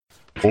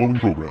The following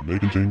program may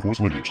contain coarse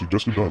language,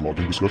 suggestive dialogue,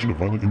 and discussion of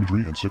violent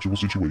imagery and sexual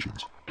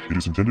situations. It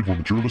is intended for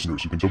mature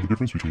listeners who can tell the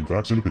difference between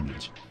facts and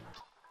opinions.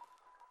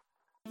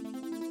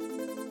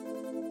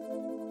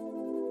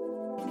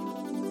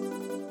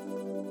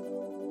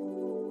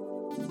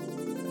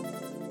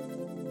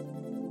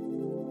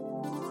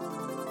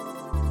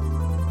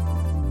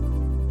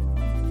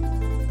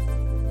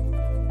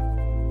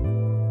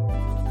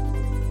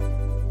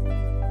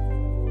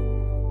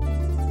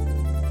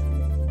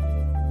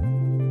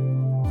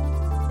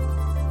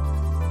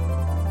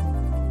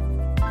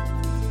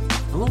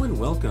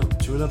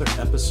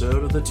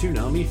 Episode of the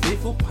Toonami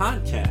Faithful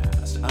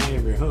Podcast. I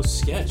am your host,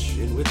 Sketch,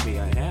 and with me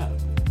I have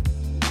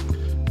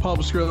Paul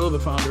Biscrillo, the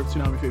founder of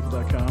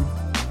ToonamiFaithful.com.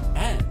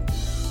 And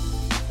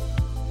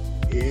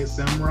is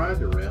Samurai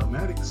Darrell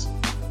Maddox.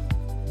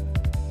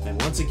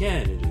 And once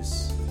again, it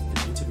is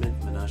an intimate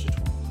menage a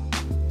trois.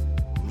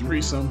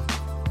 Threesome.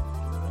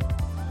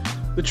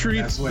 The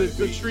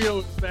trio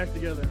is back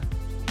together.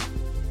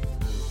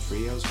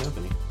 Trio's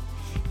company.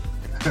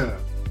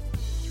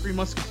 Three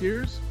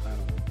Musketeers?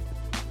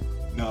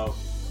 No,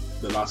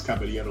 the Los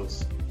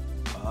Caballeros.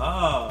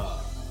 Ah.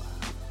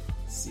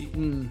 See.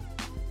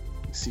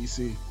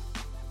 CC.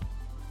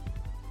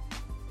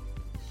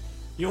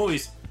 You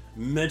always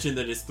mention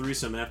that it's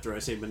threesome after I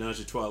say menage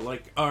a trois.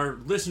 Like, our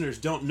listeners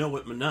don't know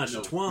what menage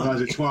a trois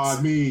Menage a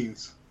trois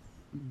means.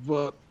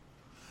 But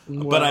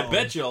I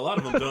bet you a lot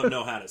of them don't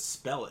know how to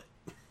spell it.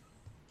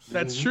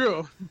 That's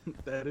true.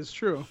 That is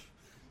true.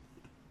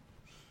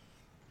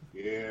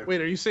 Yeah.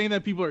 Wait, are you saying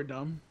that people are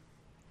dumb?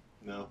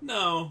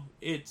 No,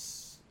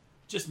 it's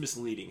just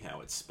misleading how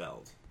it's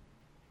spelled.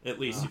 At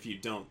least if you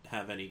don't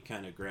have any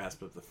kind of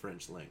grasp of the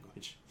French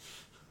language.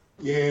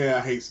 Yeah,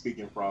 I hate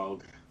speaking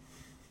frog.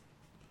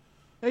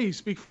 Hey, you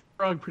speak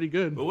frog pretty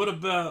good. But what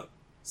about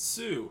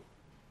Sue?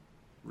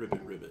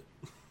 Ribbit.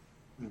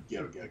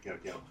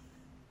 Go.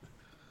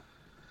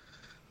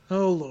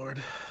 Oh,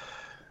 Lord.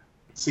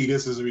 See,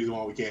 this is the reason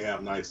why we can't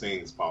have nice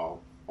things,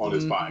 Paul, on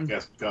this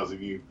podcast, because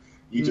of you.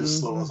 You just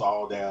slow us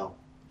all down.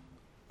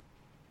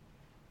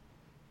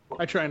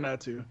 I try not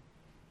to.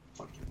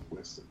 Fucking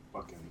Western,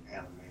 fucking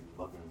anime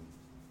loving.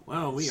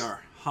 Well, we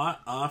are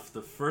hot off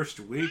the first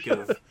week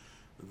of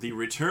the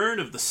return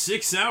of the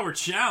 6-hour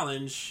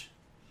challenge.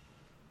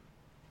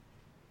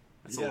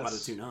 That's a lot of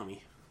Toonami.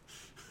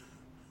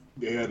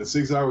 Yeah, the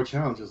 6-hour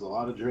challenge is a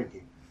lot of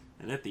drinking.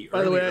 And at the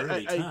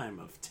early time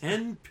of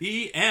 10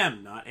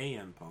 p.m., not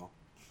a.m., Paul.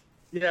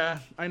 Yeah,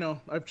 I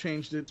know. I've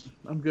changed it.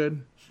 I'm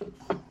good.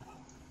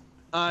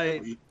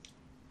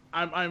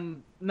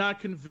 I'm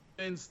not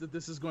convinced that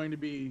this is going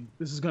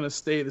to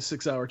stay the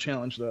 6-hour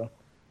challenge, though.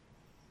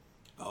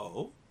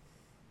 Oh?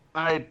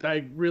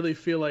 I really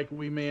feel like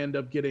we may end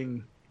up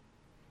getting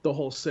the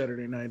whole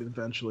Saturday night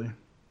eventually.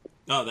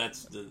 Oh,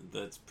 that's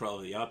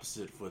probably the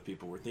opposite of what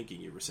people were thinking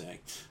you were saying.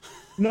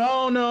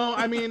 No.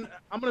 I mean,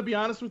 I'm gonna be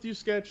honest with you,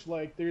 Sketch.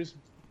 Like,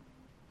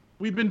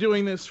 we've been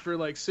doing this for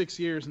like 6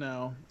 years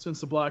now since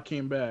the block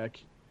came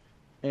back,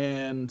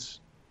 and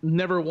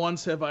never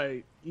once have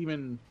I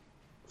even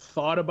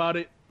thought about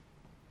it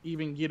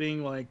even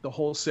getting like the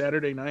whole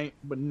Saturday night.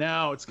 But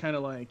now it's kind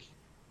of like,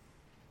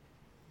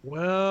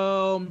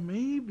 well,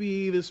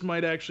 maybe this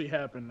might actually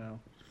happen now.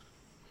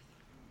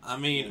 I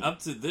mean, up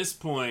to this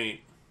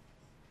point,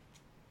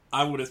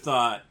 I would have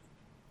thought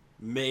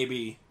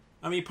maybe.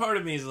 I mean, part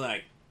of me is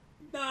like,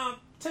 no,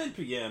 10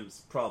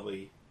 p.m.'s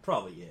probably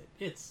it.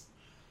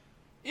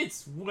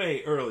 It's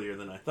way earlier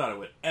than I thought it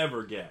would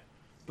ever get.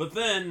 But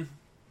then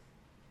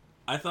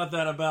I thought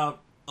that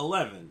about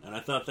 11, and I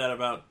thought that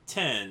about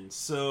 10.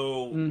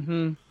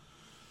 So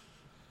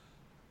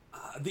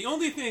the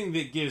only thing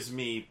that gives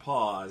me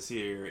pause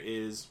here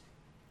is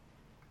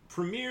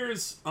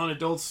premieres on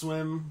Adult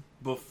Swim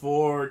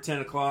before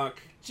 10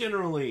 o'clock,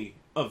 generally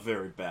a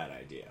very bad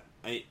idea.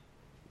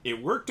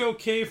 It worked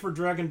okay for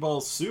Dragon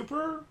Ball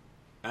Super.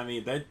 I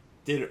mean, that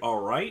did it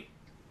all right.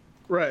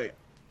 Right.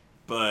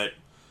 But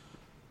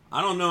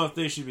I don't know if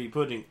they should be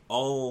putting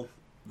all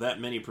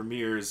that many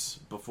premieres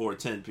before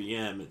 10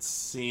 p.m. It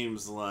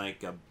seems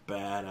like a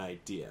bad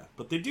idea.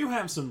 But they do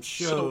have some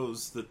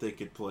shows that they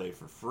could play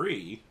for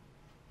free,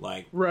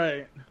 like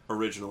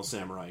Original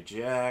Samurai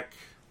Jack.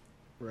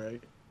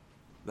 Right.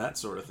 That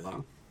sort of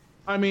thing.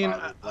 I mean,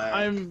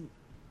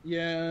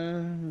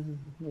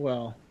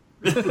 well.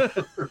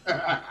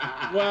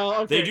 Well,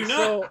 okay, they do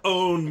not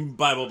own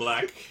Bible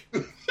Black.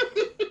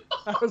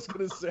 I was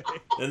going to say.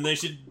 And they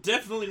should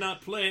definitely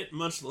not play it,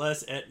 much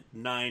less at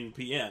 9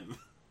 p.m.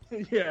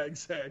 Yeah,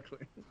 exactly.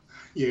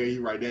 Yeah,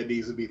 you're right. That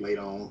needs to be late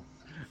on.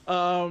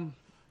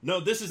 No,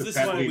 this is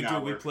what we do.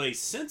 We play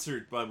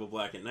censored Bible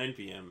Black at 9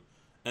 p.m.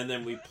 and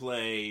then we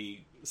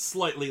play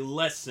slightly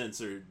less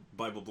censored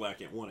Bible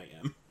Black at 1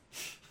 a.m.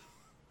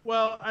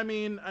 Well, I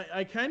mean,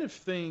 I kind of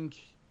think...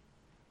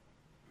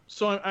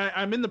 So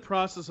I'm in the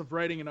process of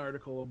writing an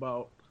article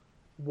about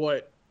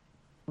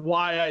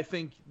why I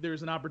think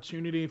there's an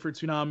opportunity for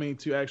Toonami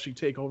to actually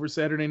take over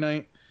Saturday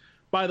night.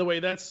 By the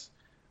way,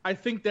 I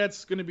think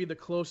that's going to be the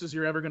closest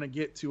you're ever going to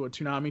get to a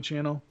Toonami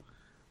channel.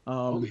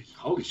 Holy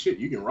shit,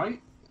 you can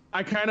write?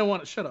 I kind of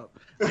want to shut up.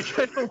 I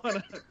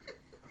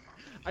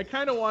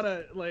kind of want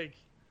to like.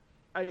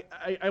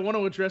 I want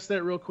to address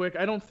that real quick.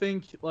 I don't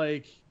think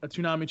like a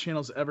Toonami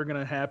channel is ever going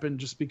to happen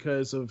just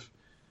because of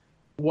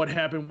what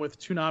happened with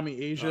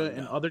Toonami Asia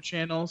and other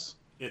channels.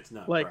 It's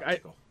not like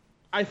practical.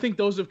 I think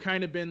those have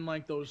kind of been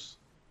like those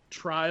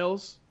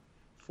trials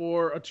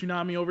for a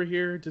Toonami over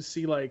here to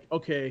see like,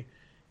 okay,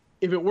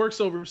 if it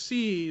works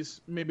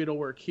overseas, maybe it'll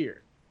work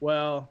here.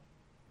 Well,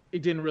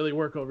 it didn't really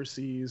work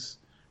overseas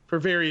for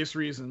various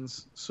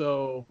reasons.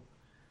 So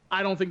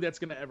I don't think that's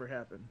going to ever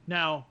happen.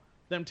 Now,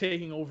 them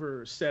taking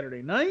over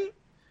Saturday night,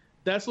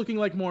 that's looking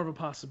like more of a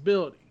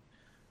possibility.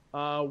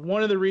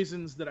 One of the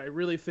reasons that I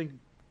really think,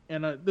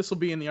 and this will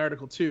be in the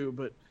article too,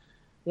 but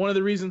one of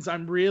the reasons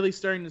I'm really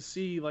starting to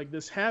see like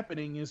this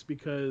happening is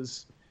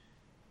because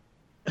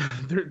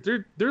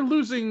they're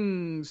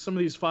losing some of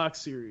these Fox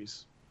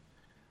series.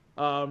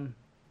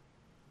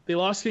 They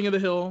lost King of the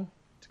Hill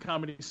to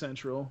Comedy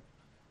Central.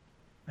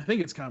 I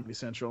think it's Comedy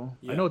Central.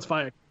 Yeah. I know it's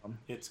Viacom.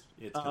 It's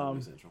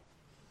Comedy Central.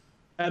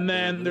 And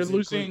then they're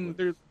losing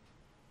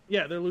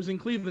they're losing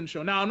Cleveland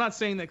Show. Now I'm not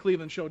saying that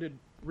Cleveland Show did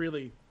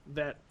really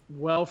that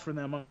well for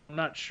them. I'm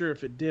not sure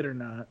if it did or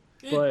not.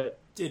 But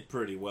did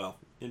pretty well.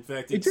 In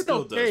fact, it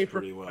still does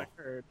pretty well.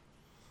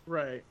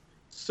 Right.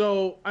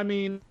 So, I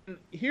mean,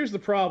 here's the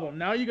problem.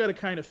 Now you got to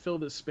kind of fill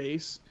this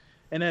space.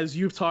 And as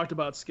you've talked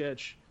about,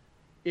 Sketch,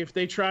 if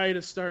they try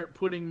to start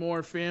putting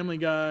more Family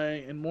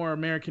Guy and more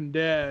American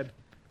Dad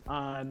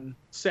on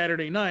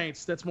Saturday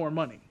nights, that's more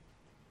money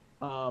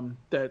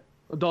that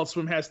Adult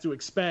Swim has to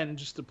expend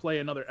just to play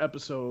another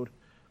episode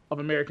of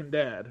American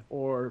Dad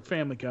or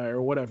Family Guy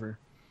or whatever.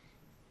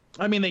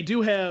 I mean, they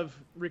do have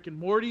Rick and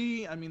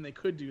Morty. I mean, they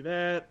could do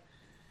that.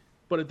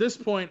 But at this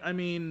point, I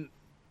mean,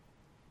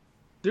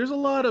 there's a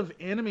lot of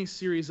anime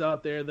series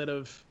out there that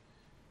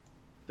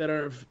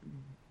have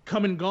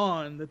come and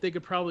gone that they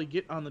could probably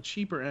get on the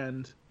cheaper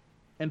end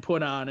and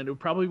put on, and it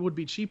probably would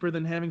be cheaper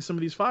than having some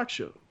of these Fox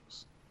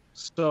shows.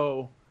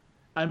 So,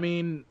 I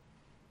mean,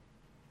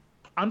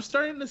 I'm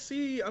starting to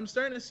see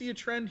a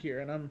trend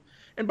here,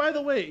 and by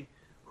the way,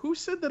 who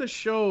said that a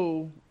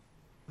show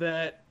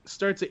that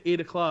starts at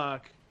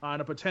 8:00 on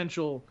a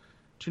potential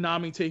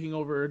Toonami taking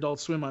over Adult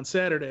Swim on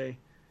Saturday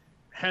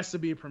has to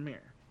be a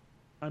premiere?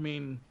 I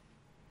mean,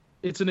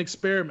 it's an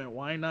experiment.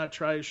 Why not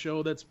try a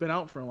show that's been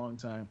out for a long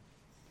time?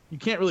 You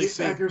can't really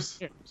say it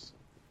premieres.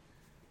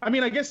 I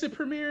mean, I guess it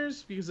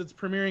premieres because it's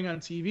premiering on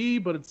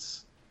TV, but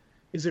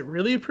is it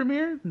really a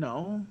premiere?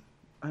 No.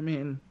 I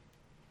mean...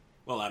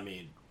 Well, I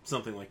mean,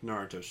 something like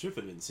Naruto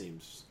Shippuden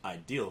seems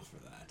ideal for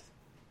that.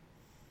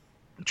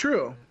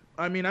 True.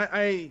 I mean,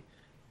 I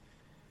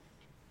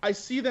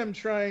see them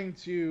trying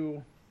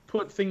to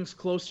put things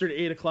closer to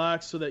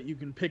 8:00 so that you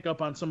can pick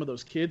up on some of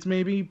those kids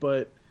maybe,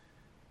 but...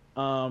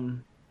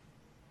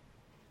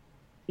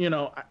 you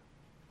know,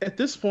 at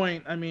this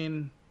point, I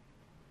mean,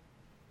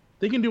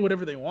 they can do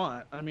whatever they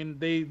want. I mean,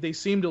 they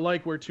seem to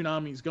like where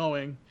Toonami's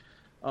going.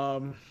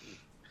 I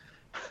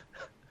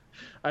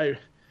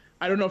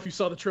don't know if you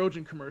saw the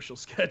Trojan commercial,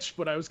 Sketch,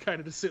 but I was kind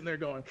of just sitting there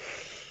going...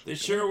 They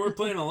sure were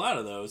playing a lot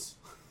of those.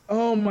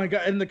 Oh my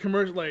god, and the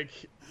commercial, like...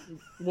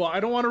 Well, I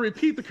don't want to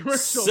repeat the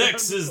commercial.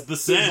 Sex is the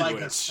sandwich. It's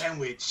like a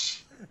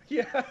sandwich.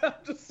 Yeah,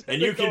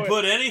 and you can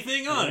put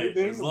anything on it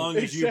as long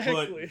as you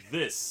put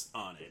this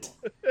on it.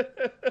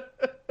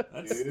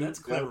 That's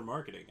clever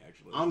marketing,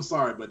 actually. I'm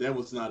sorry, but that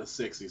was not a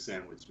sexy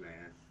sandwich,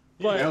 man.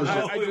 But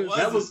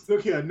that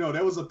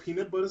was a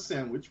peanut butter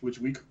sandwich, which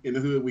we in the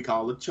hood we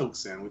call a choke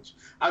sandwich.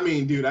 I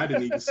mean, dude, I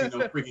didn't even see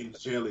no freaking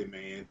jelly,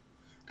 man.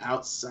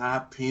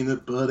 Outside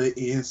peanut butter,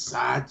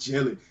 inside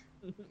jelly.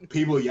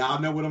 People, y'all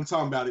know what I'm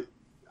talking about.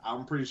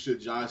 I'm pretty sure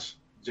Josh,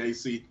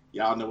 JC,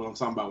 y'all know what I'm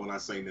talking about when I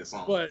sing this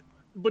song.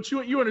 But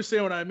you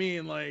understand what I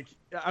mean? Like,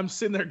 I'm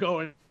sitting there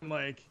going,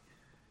 like,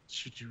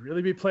 should you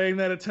really be playing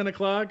that at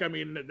 10:00? I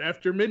mean,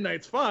 after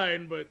midnight's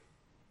fine, but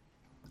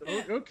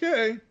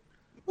okay.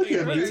 Look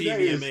here,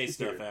 TVMA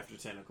stuff after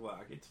 10:00.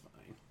 It's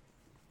fine.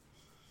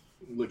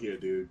 Look here,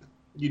 dude.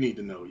 You need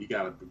to know. You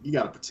gotta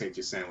protect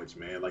your sandwich,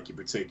 man, like you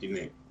protect your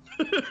neck.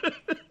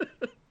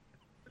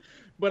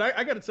 But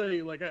I gotta tell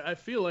you, like, I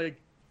feel like.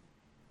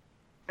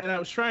 And I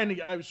was trying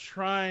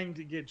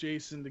to get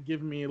Jason to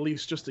give me at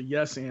least just a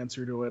yes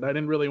answer to it. I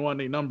didn't really want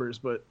any numbers,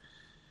 but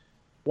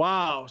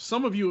wow,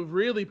 some of you have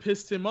really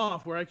pissed him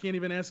off where I can't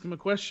even ask him a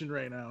question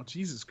right now.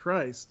 Jesus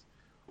Christ.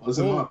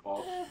 Wasn't my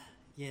fault.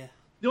 Yeah.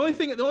 The only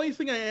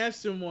thing I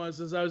asked him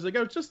was I was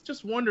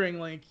just wondering,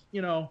 like,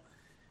 you know,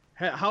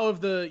 how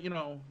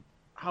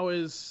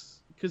is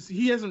because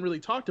he hasn't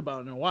really talked about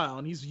it in a while,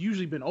 and he's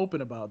usually been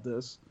open about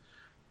this.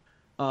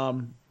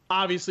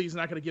 Obviously he's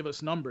not going to give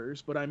us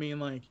numbers, but I mean,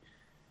 like,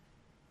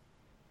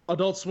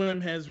 Adult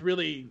Swim has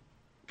really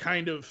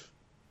kind of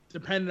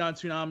depended on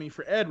Toonami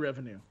for ad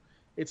revenue.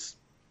 It's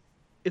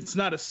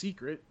not a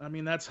secret. I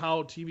mean, that's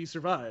how TV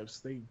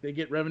survives. They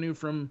get revenue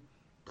from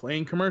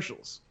playing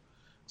commercials.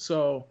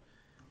 So,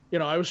 you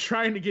know, I was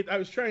trying to get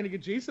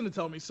Jason to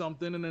tell me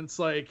something, and it's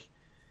like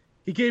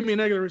he gave me a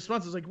negative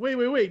response. I was like,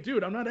 wait,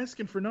 dude, I'm not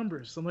asking for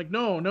numbers. I'm like,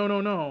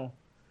 no.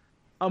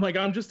 I'm like,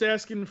 I'm just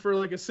asking for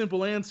like a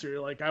simple answer.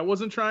 Like, I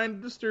wasn't trying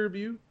to disturb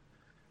you.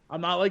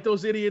 I'm not like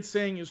those idiots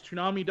saying, is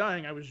Toonami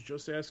dying? I was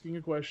just asking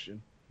a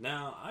question.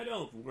 Now, I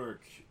don't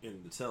work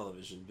in the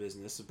television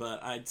business,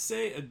 but I'd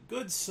say a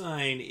good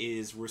sign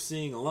is we're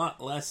seeing a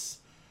lot less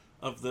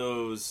of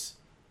those,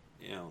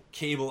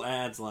 cable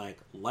ads like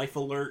Life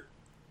Alert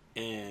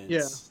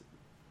and,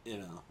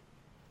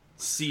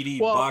 CD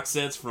box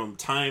sets from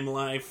Time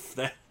Life,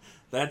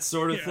 that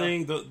sort of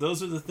thing.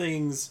 Those are the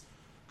things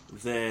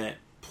that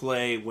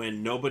play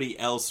when nobody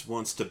else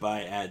wants to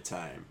buy ad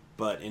time.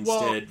 But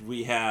instead,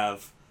 we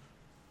have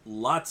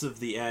lots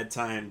of the ad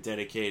time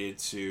dedicated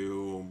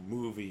to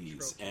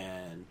movies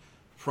and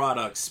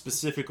products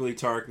specifically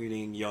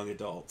targeting young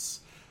adults.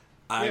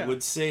 I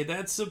would say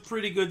that's a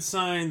pretty good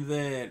sign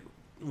that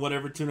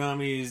whatever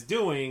Toonami is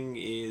doing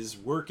is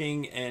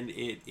working and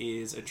it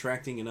is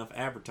attracting enough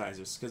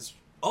advertisers. Because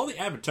all the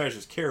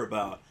advertisers care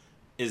about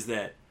is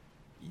that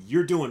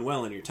you're doing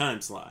well in your time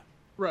slot.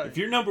 Right. If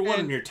you're number one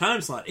in your time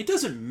slot, it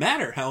doesn't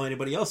matter how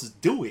anybody else is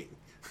doing.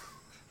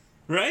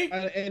 Right?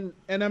 And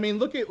I mean,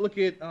 look at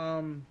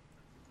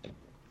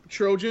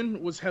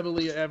Trojan was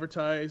heavily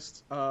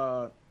advertised.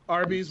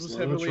 Arby's was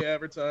heavily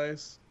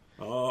advertised.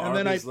 Oh,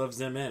 and Arby's loves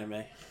them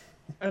anime.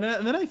 And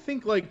then I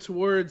think like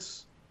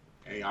towards.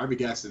 Hey, Arby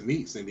got some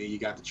meats, and then you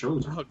got the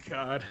Trojan. Oh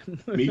God,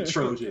 meat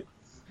Trojan.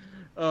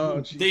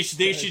 Oh, they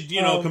should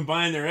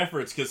combine their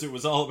efforts because it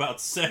was all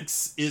about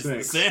sex is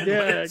the sandwich.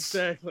 Yeah,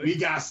 exactly. We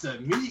got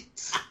some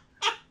meat.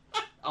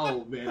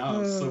 Oh man,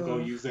 I'm so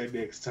gonna use that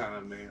next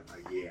time, man.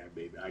 Like, yeah,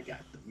 baby, I got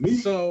the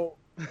meat. So,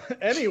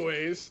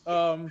 anyways,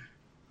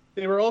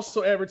 they were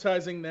also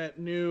advertising that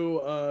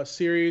new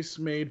series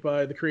made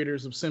by the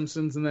creators of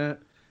Simpsons, and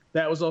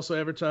that was also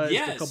advertised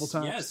a couple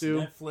times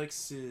too.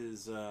 Netflix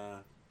is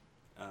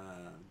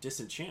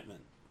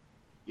Disenchantment.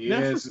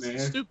 Yes, Netflix man.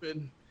 is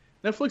stupid.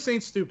 Netflix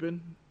ain't stupid.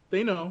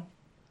 They know.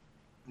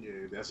 Yeah,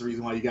 that's the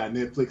reason why you got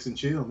Netflix and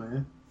chill,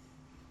 man.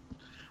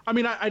 I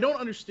mean, I don't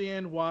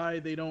understand why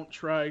they don't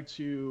try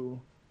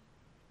to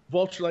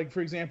Voltron, like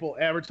for example,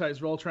 advertise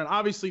Voltron.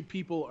 Obviously,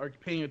 people are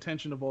paying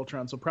attention to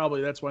Voltron, so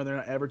probably that's why they're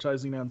not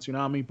advertising it on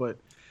Toonami. But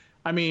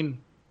I mean,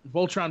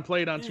 Voltron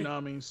played on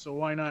Toonami, so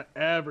why not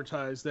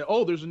advertise that?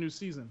 Oh, there's a new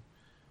season.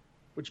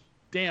 Which,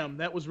 damn,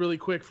 that was really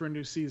quick for a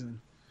new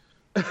season.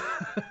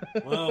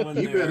 Well, when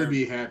you better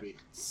be happy.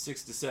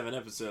 6 to 7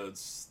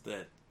 episodes,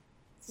 that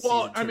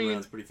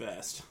around's pretty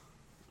fast.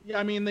 Yeah,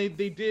 I mean, they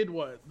did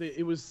what?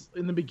 It was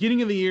in the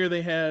beginning of the year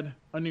they had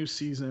a new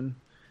season.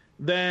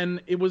 Then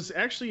it was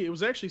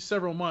actually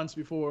several months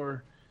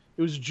before.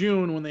 It was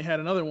June when they had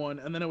another one,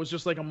 and then it was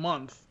just like a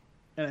month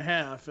and a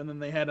half, and then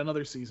they had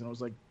another season. I was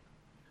like,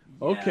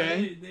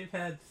 okay. They've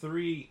had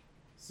 3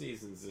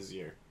 seasons this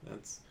year.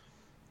 That's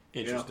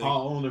interesting. Yeah,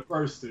 Paul on the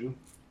first 2.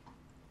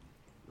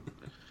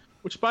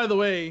 Which, by the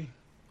way,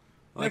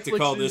 I like to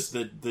call this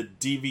the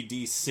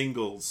DVD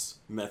singles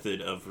method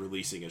of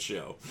releasing a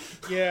show.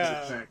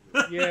 Yeah,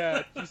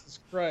 yeah, Jesus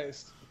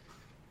Christ.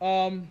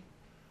 I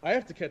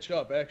have to catch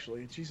up,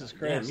 actually. Jesus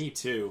Christ. Yeah, me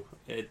too.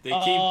 They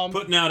keep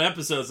putting out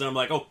episodes, and I'm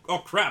like, oh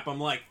crap! I'm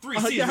like 3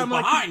 seasons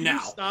behind now.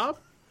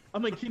 Stop.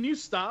 I'm like, can you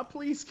stop,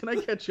 please? Can I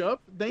catch up?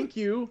 Thank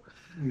you.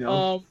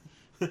 No.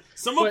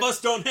 Some of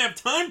us don't have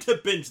time to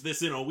binge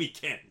this in a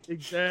weekend.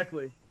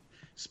 Exactly.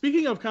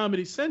 Speaking of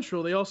Comedy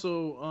Central, they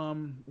also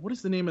what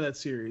is the name of that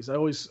series? I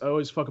always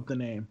fuck up the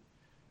name.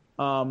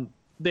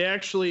 They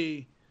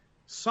actually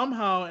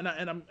somehow, and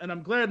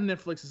I'm glad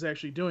Netflix is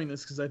actually doing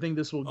this because I think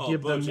this will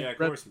give them BoJack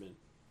Horseman.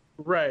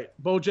 Right,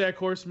 BoJack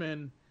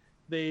Horseman.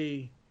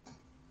 They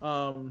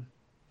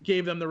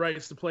gave them the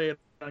rights to play it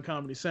on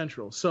Comedy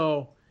Central,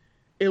 so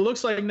it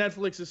looks like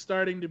Netflix is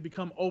starting to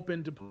become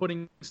open to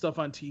putting stuff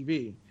on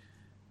TV.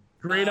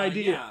 Great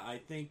idea. Yeah, I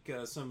think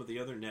some of the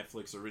other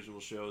Netflix original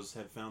shows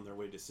have found their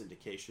way to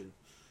syndication.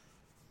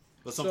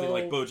 But something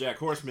like BoJack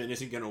Horseman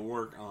isn't going to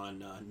work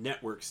on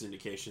network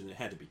syndication. It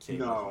had to be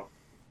cable. No.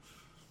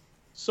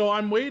 So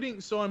I'm waiting.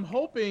 So I'm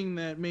hoping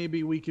that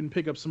maybe we can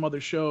pick up some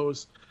other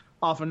shows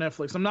off of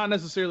Netflix. I'm not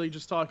necessarily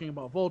just talking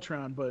about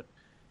Voltron, but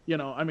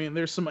I mean,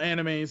 there's some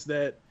animes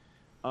that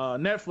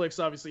Netflix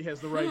obviously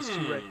has the rights to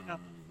right now.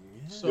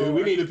 So dude,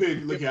 we need to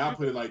pitch. Look, I'll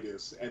put it like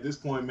this. At this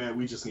point, man,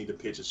 we just need to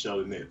pitch a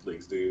show to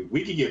Netflix, dude.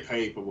 We can get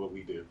paid for what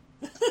we do.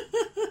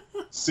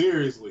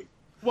 Seriously.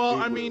 Well,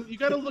 I mean, you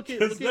got to look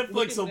at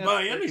Netflix will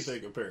buy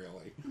anything,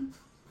 apparently.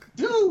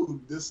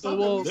 Dude, this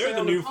stuff they're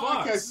the new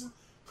Fox.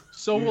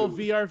 So will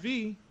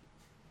VRV.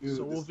 Dude,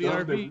 so will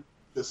VRV.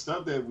 The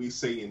stuff that we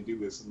say and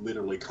do is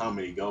literally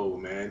comedy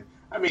gold, man.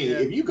 I mean,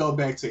 if you go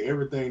back to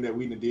everything that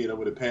we did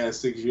over the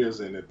past 6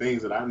 years and the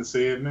things that I done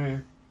said,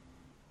 man.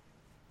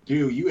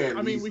 Dude, you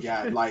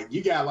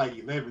got like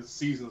 11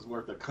 seasons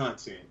worth of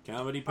content.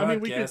 Comedy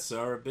podcasts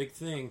are a big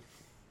thing.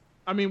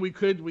 I mean, we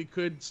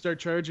could start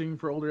charging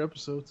for older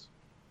episodes.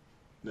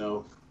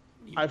 No.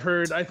 I've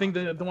heard. I think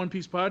the One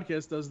Piece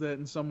podcast does that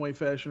in some way,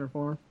 fashion, or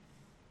form.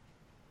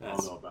 I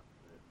don't know about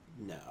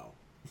that. No.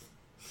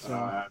 So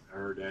I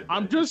heard that.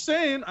 I'm just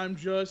saying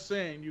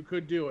you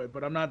could do it,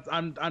 but I'm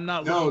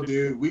not. No,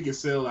 dude, we can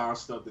sell our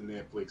stuff to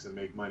Netflix and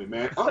make money,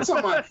 man. I'm talking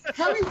about.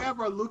 Have you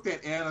ever looked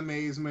at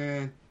animes,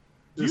 man?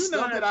 The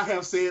stuff that I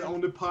have said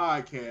on the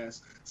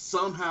podcast,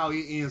 somehow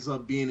it ends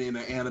up being in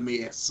an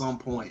anime at some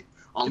point.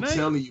 I'm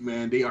telling you,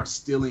 man, they are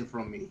stealing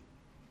from me.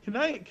 Can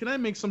I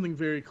make something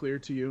very clear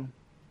to you?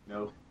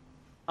 No.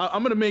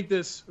 I'm gonna make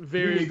this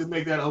very. You need to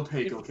make that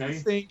opaque,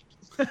 okay?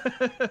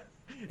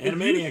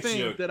 Animaniacs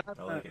joke.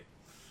 I like it.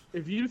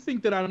 If you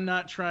think that I'm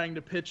not trying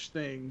to pitch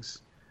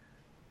things,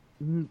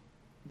 well,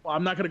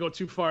 I'm not going to go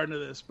too far into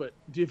this, but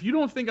if you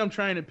don't think I'm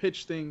trying to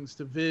pitch things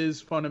to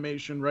Viz,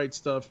 Funimation, Right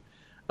Stuff,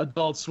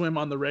 Adult Swim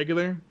on the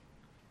regular,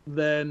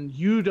 then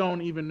you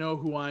don't even know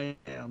who I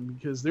am,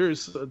 because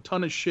there's a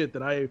ton of shit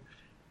that I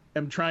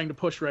am trying to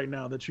push right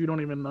now that you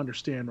don't even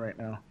understand right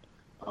now.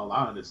 Oh,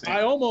 I understand.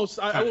 I almost,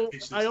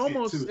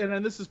 and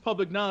then this is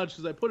public knowledge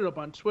because I put it up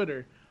on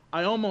Twitter.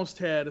 I almost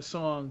had a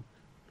song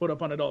put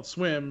up on Adult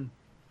Swim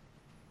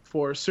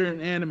for a certain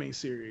anime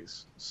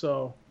series.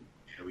 So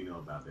yeah, we know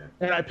about that.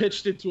 And I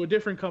pitched it to a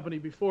different company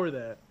before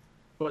that,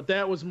 but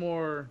that was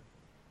more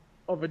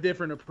of a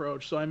different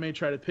approach. So I may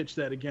try to pitch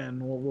that again.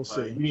 We'll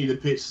see. You need to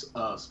pitch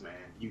us, man.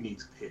 You need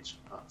to pitch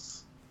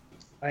us.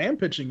 I am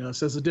pitching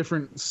us as a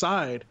different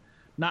side,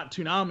 not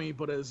Toonami,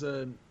 but as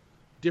a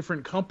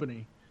different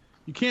company.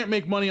 You can't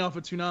make money off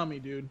of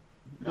Toonami, dude.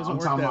 It doesn't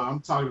work that way. I'm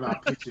talking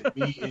about pitching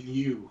me and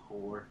you,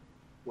 whore.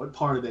 What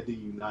part of that do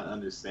you not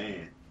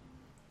understand?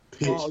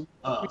 Pitch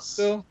us.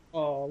 Still?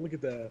 Oh, look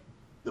at that.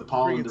 The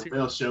Paul and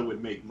Darrell show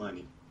would make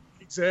money.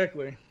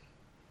 Exactly.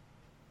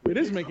 It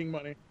is making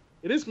money.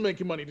 It is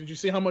making money. Did you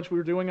see how much we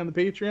were doing on the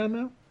Patreon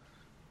now?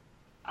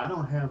 I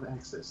don't have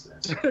access to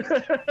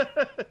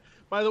that.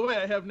 By the way,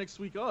 I have next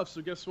week off,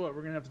 so guess what?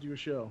 We're going to have to do a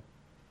show.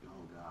 Oh,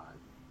 God.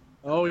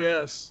 Oh,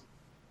 yes.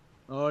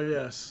 Oh,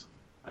 yes.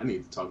 I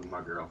need to talk to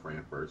my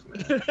girlfriend first,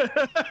 man.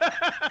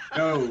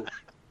 No.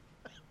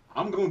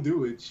 I'm going to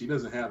do it. She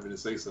doesn't have any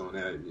say so on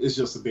that. It's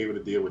just to be able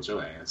to deal with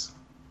your ass.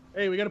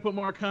 Hey, we got to put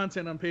more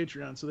content on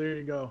Patreon, so there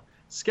you go.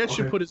 Sketch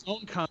should put his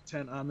own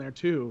content on there,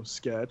 too,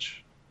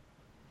 Sketch.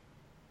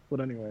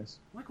 But anyways.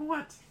 Like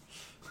what?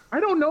 I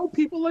don't know.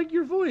 People like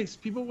your voice.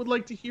 People would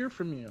like to hear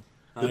from you.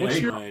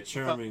 My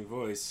charming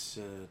voice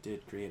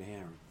did create a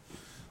harem.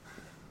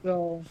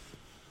 So...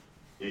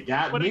 You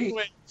got but me.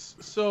 Anyways,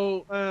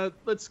 so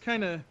let's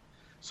kind of.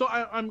 So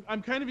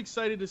I'm kind of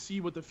excited to see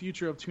what the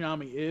future of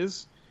Toonami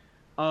is.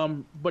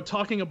 But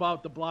talking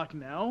about the block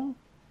now,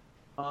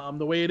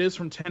 the way it is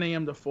from 10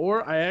 a.m. to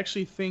 4, I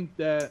actually think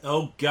that.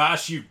 Oh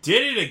gosh, you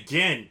did it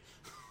again.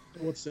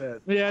 What's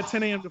that? Yeah,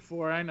 10 a.m. to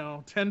 4. I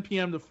know. 10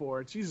 p.m. to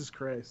 4. Jesus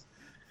Christ.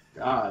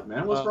 God,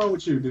 man, what's wrong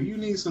with you? Do you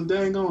need some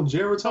dang on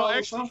Geritol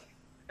or something?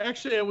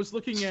 Actually, I was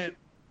looking at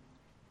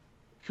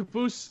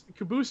Caboose.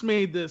 Caboose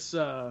made this.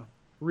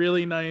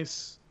 Really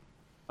nice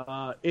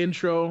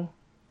intro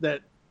that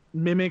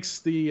mimics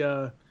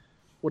the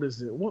what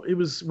is it? Well, it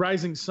was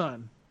Rising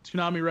Sun,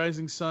 Toonami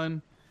Rising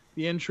Sun,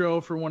 the intro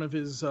for one of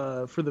his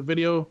for the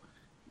video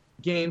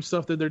game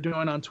stuff that they're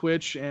doing on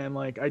Twitch, and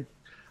like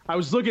I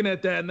was looking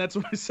at that, and that's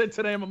what I said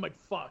today. I'm like,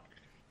 fuck,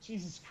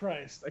 Jesus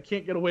Christ, I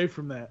can't get away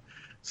from that.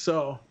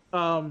 So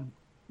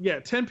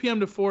yeah, 10 p.m.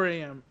 to 4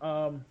 a.m.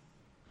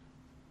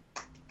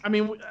 I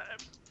mean,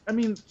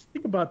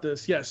 think about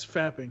this. Yes,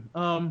 fapping.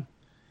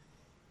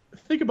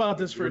 Think about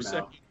this for a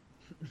second.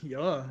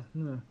 Yeah.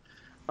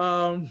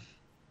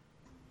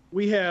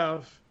 We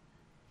have,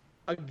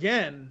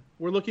 again,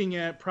 we're looking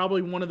at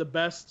probably one of the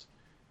best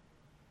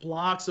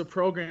blocks of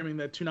programming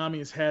that Toonami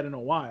has had in a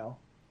while.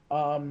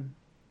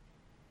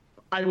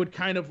 I would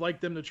kind of like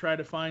them to try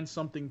to find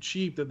something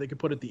cheap that they could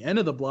put at the end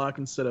of the block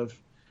instead of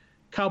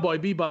Cowboy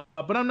Bebop.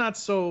 But I'm not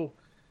so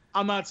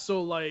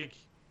like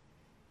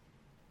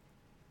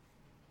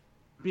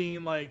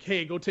being like,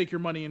 hey, go take your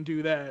money and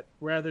do that,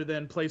 rather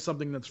than play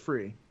something that's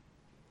free.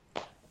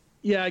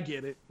 Yeah, I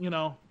get it. You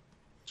know,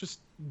 just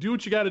do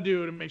what you got to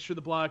do to make sure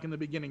the block in the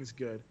beginning is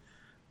good.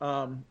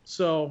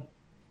 So,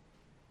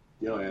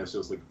 yo, ass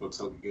just looking for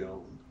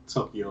Tokyo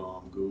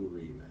Ghoul,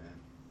 man.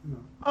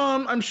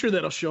 I'm sure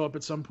that'll show up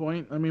at some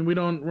point. I mean, we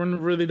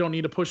really don't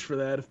need to push for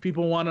that. If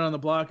people want it on the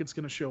block, it's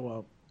going to show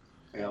up.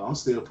 Hell, I'm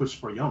still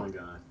pushing for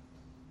Jormungand.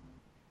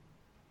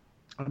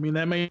 I mean,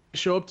 that may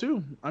show up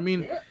too. I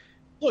mean. Yeah.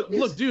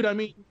 Look, dude. I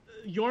mean,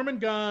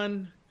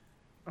 Jormungand.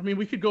 I mean,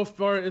 we could go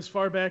as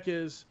far back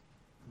as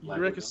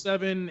Eureka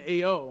 7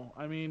 AO.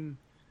 I mean,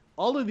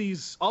 all of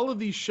these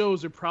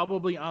shows are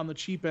probably on the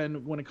cheap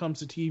end when it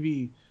comes to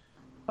TV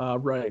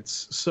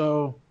rights.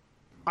 So,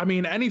 I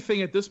mean,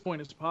 anything at this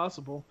point is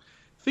possible.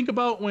 Think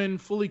about when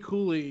Fully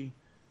Cooley,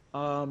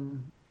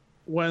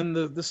 when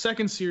the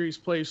second series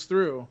plays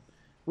through,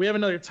 we have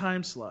another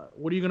time slot.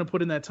 What are you going to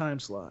put in that time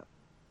slot?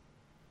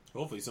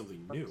 Hopefully,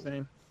 something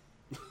new.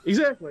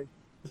 Exactly.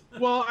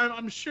 Well,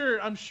 I'm sure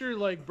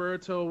like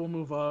Boruto will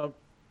move up.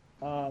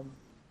 I'll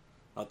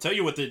tell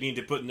you what they need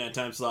to put in that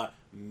time slot: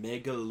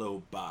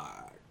 Megalobox.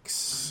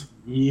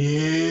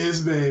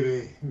 Yes,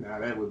 baby. Now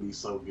that would be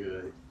so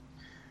good,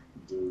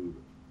 dude.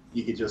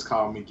 You could just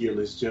call me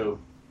Gearless Joe.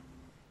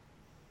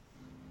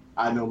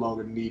 I no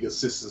longer need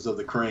assistance of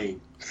the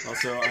crane.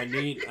 Also, I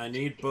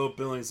need Bo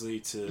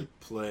Billingsley to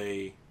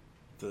play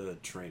the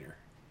trainer.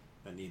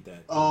 I need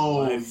that.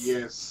 Oh, live.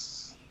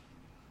 yes.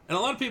 And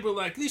a lot of people are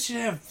like, they should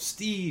have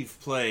Steve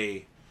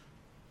play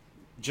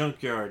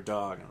Junkyard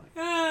Dog. I'm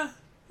like,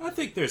 I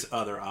think there's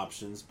other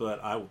options,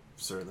 but I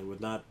certainly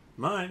would not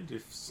mind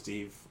if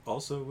Steve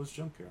also was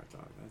Junkyard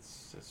Dog.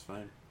 That's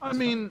fine. I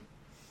mean,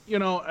 you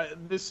know,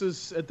 this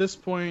is, at this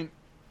point,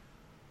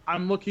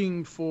 I'm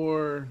looking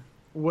for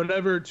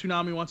whatever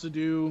Toonami wants to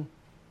do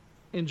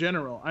in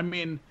general. I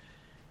mean,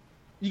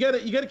 you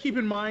gotta keep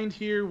in mind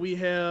here we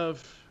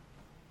have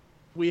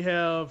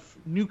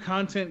new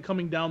content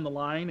coming down the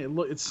line.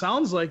 It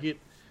sounds like it,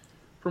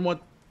 from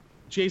what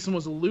Jason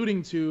was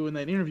alluding to in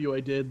that interview I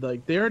did,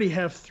 like they already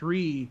have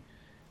 3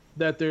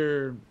 that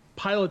they're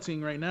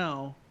piloting right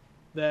now.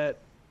 That,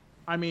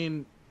 I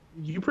mean,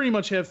 you pretty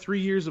much have 3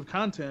 years of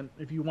content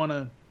if you want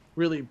to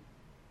really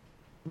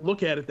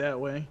look at it that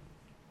way.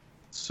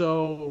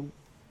 So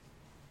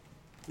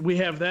we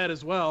have that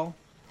as well.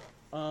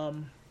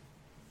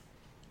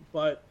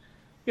 But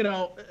you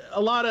know,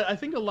 I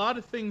think a lot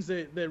of things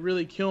that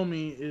really kill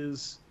me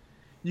is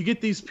you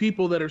get these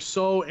people that are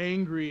so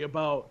angry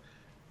about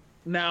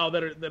now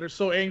that are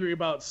so angry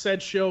about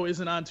said show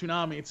isn't on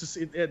Toonami. It's just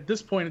at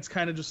this point it's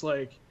kind of just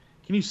like,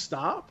 can you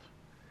stop?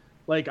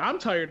 Like, I'm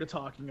tired of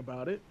talking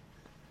about it.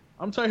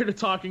 I'm tired of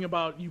talking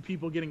about you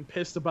people getting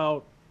pissed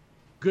about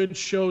good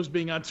shows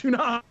being on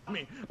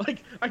Toonami.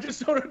 Like, I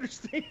just don't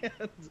understand.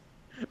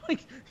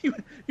 Like,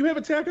 you have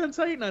Attack on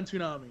Titan on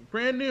Toonami,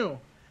 brand new.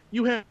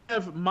 You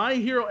have My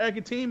Hero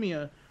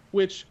Academia,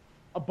 which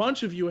a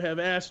bunch of you have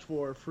asked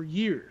for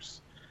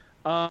years.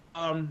 Oh,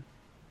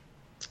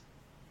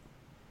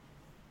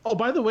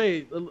 by the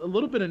way, a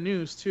little bit of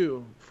news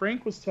too.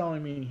 Frank was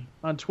telling me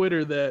on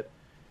Twitter that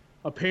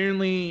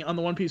apparently on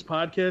the One Piece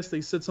podcast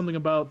they said something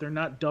about they're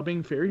not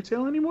dubbing Fairy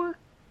Tail anymore.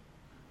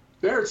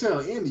 Fairy Tail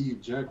into you,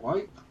 Jack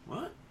White.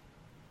 What?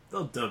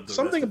 They'll dub the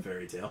Something rest of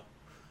Fairy Tail.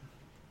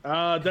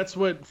 That's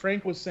what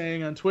Frank was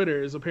saying on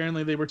Twitter, is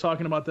apparently they were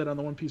talking about that on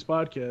the One Piece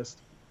podcast.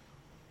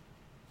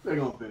 They're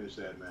going to finish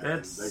that, man.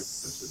 That's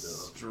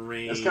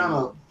strange. That's kind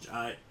of...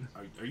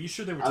 Are you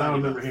sure they were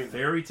talking about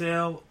Fairy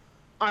Tail?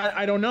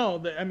 I don't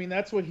know. I mean,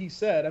 that's what he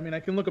said. I mean, I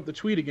can look up the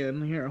tweet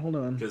again. Here, hold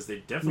on. Because they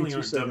definitely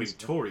aren't dubbing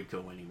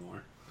Toriko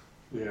anymore.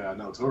 Yeah,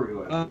 no,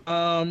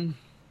 Toriko.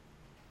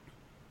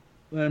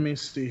 Let me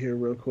see here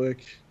real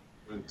quick.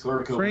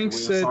 Toriko Frank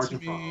said to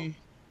me...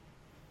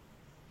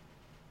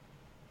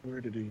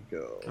 Where did he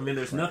go? I mean,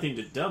 there's nothing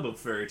to dub of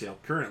Fairy Tail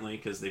currently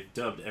because they've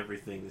dubbed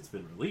everything that's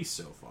been released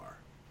so far.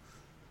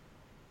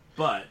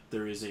 But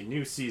there is a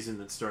new season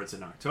that starts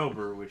in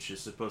October, which is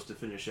supposed to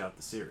finish out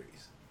the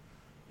series.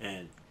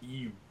 And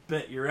you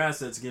bet your ass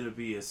that's going to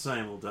be a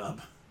simuldub.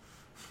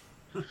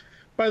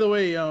 By the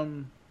way,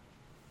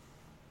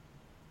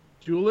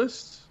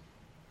 Duelist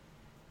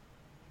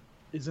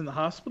is in the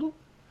hospital?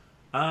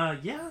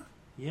 Yeah.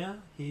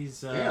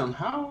 He's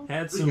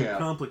had some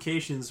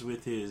complications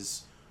with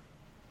his...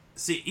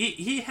 See,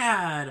 he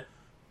had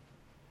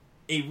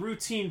a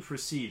routine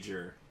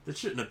procedure that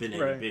shouldn't have been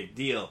any big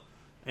deal.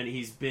 And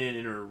he's been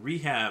in a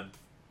rehab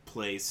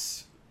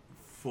place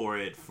for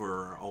it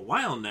for a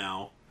while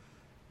now.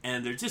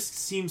 And there just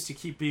seems to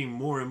keep being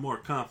more and more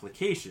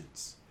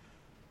complications.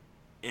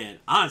 And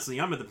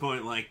honestly, I'm at the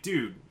point like,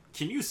 dude,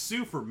 can you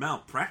sue for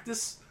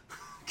malpractice?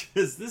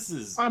 Because this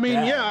is bad.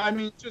 Yeah. I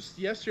mean, just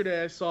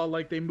yesterday I saw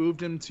like they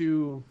moved him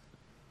to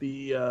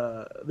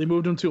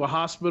a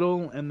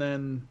hospital, and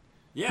then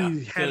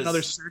he had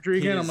another surgery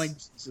again. I'm like,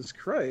 Jesus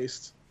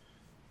Christ.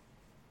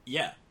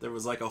 Yeah, there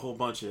was like a whole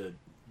bunch of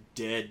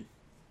dead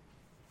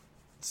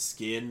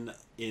skin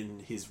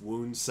in his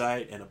wound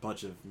site and a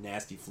bunch of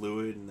nasty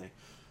fluid, and they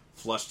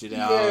flushed it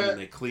out and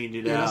they cleaned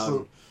it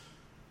out.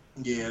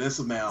 That's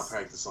a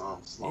malpractice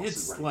lawsuit.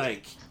 It's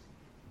like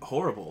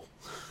horrible.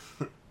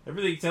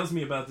 Everything he tells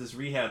me about this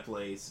rehab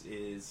place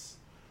is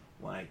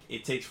like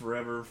it takes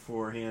forever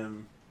for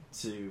him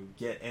to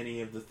get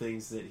any of the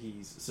things that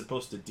he's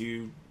supposed to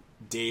do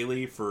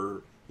daily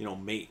for, you know,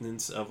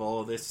 maintenance of all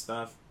of this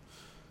stuff.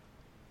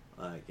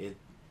 Like, it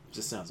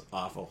just sounds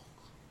awful.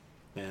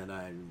 And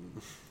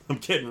I'm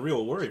getting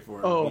real worried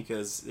for him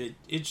because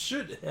it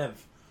should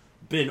have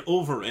been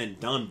over and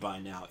done by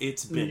now.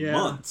 It's been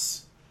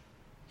months.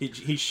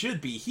 He should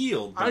be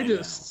healed by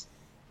now.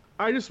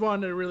 I just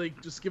wanted to really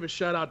just give a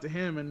shout out to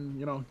him and,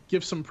 you know,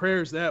 give some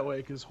prayers that way,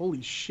 because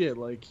holy shit,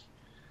 like...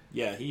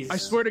 Yeah, I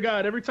swear to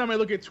God, every time I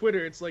look at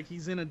Twitter, it's like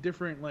he's in a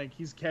different, like,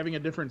 he's having a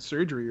different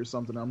surgery or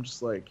something. I'm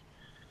just like,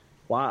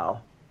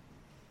 wow.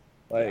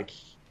 Like,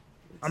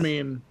 I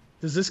mean,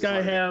 does this guy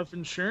have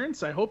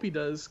insurance? I hope he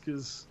does,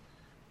 because,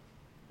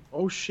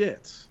 oh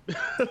shit.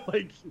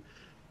 Like,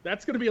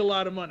 that's going to be a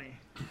lot of money.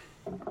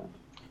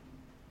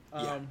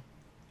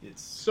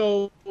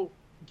 So,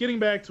 getting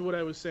back to what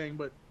I was saying,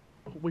 but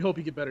we hope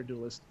you get better,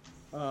 Duelist.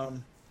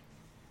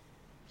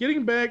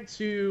 Getting back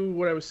to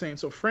what I was saying,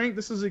 so Frank,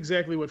 this is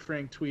exactly what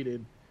Frank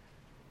tweeted,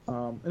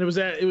 and it was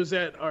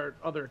at our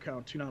other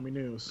account, Toonami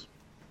News,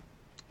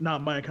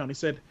 not my account. He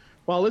said,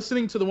 While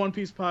listening to the One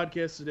Piece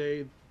podcast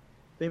today,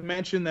 they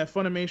mentioned that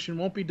Funimation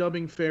won't be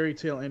dubbing Fairy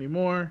Tail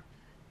anymore.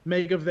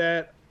 Make of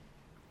that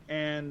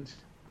and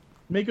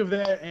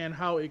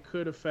how it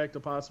could affect a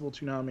possible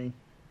Toonami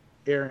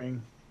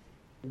airing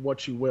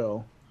what you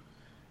will.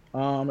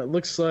 It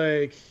looks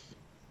like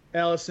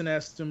Allison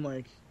asked him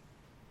like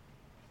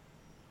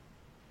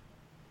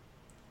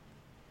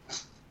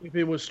if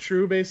it was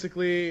true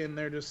basically, and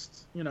they're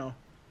just,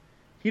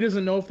 he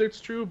doesn't know if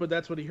it's true, but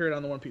that's what he heard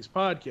on the One Piece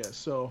podcast.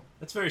 So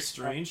that's very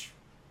strange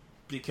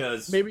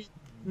because maybe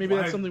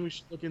that's something we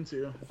should look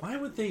into. Why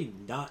would they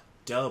not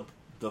dub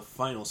the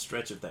final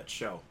stretch of that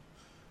show?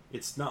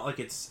 It's not like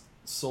it's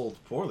sold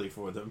poorly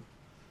for them.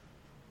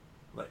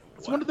 Like,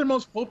 it's one of their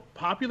most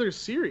popular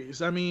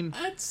series. I mean,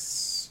 that's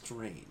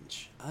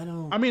strange.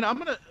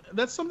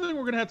 That's something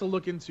we're gonna have to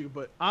look into.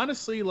 But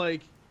honestly,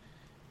 like,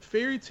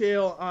 Fairy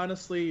Tail,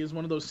 honestly, is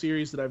one of those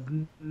series that I've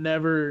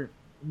never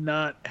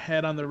not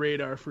had on the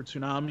radar for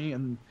Toonami,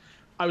 and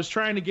I was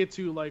trying to get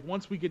to, like,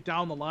 once we get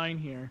down the line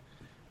here.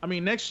 I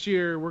mean, next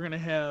year we're gonna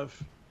have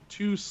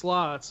 2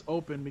 slots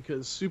open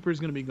because Super's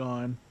gonna be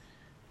gone,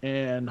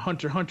 and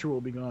Hunter x Hunter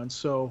will be gone.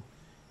 So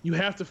you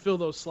have to fill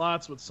those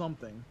slots with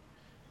something.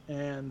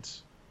 And,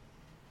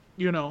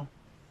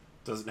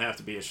 doesn't have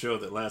to be a show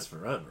that lasts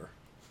forever.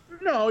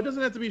 No, it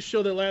doesn't have to be a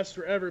show that lasts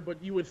forever,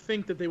 but you would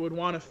think that they would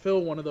want to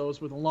fill one of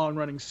those with a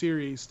long-running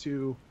series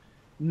to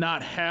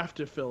not have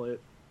to fill it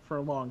for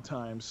a long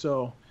time.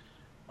 So,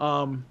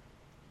 I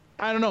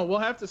don't know. We'll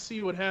have to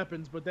see what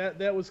happens, but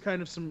that was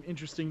kind of some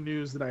interesting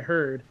news that I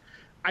heard.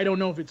 I don't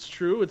know if it's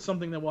true. It's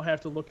something that we'll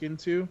have to look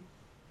into.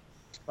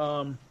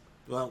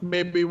 Well,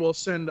 maybe we'll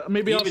send.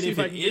 Maybe even I'll see if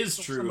it is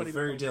true, Fairy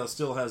Fairy Tail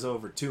still has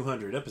over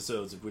 200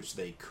 episodes of which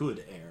they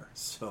could air.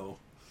 So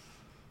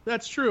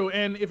that's true,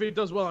 and if it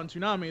does well on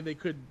Toonami,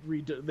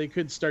 they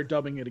could start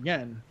dubbing it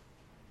again.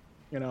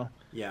 Yeah,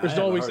 there's I have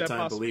always a hard that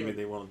time believing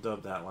they won't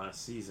dub that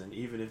last season.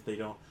 Even if they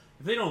don't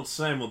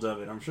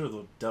simuldub it, I'm sure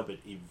they'll dub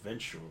it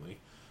eventually.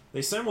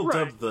 They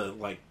simuldub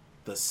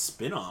the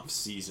spin-off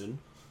season.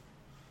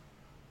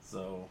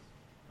 So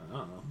I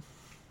don't know.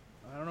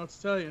 I don't know what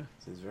to tell you.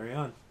 Seems very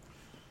odd.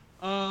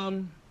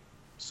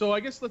 So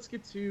I guess let's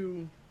get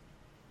to...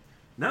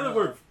 Now that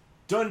we're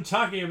done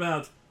talking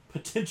about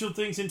potential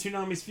things in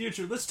Toonami's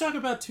future, let's talk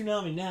about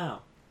Toonami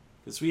now.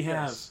 Because we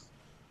have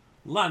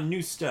a lot of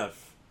new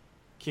stuff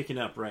kicking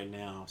up right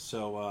now.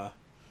 So,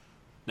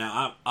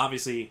 now,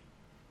 obviously,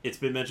 it's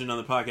been mentioned on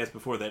the podcast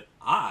before that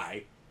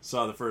I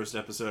saw the first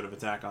episode of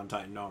Attack on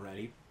Titan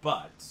already,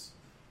 but...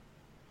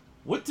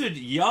 what did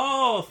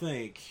y'all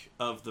think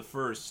of the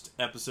first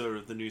episode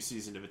of the new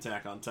season of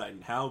Attack on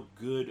Titan? How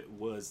good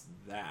was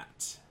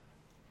that?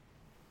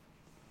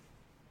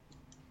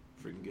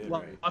 Freaking good,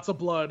 right? Lots of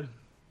blood.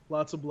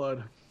 Lots of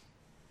blood.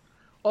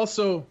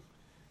 Also,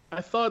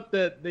 I thought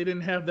that they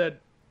didn't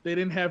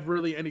have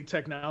really any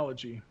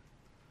technology.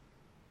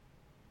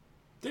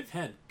 They've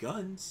had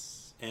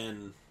guns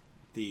and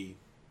the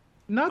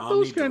not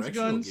those kinds of omnidirectional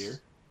guns.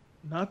 gear.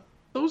 Not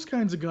those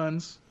kinds of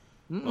guns.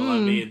 Mm-mm. Well, I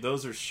mean,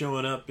 those are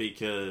showing up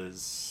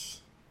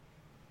because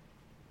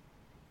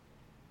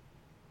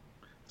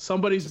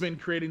somebody's been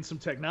creating some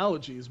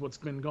technology is what's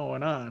been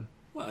going on.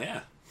 Well,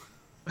 yeah.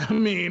 I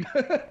mean,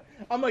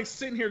 I'm like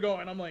sitting here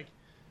going,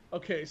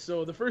 okay,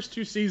 so the first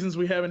 2 seasons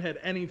we haven't had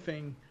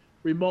anything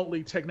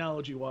remotely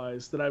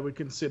technology-wise that I would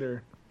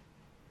consider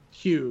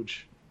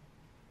huge.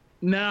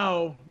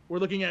 Now we're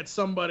looking at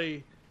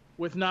somebody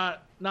with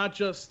not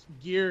just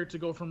gear to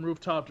go from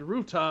rooftop to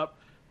rooftop,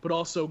 but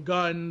also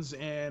guns,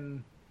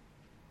 and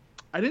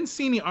I didn't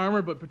see any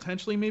armor, but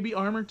potentially maybe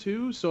armor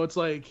too. So it's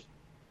like,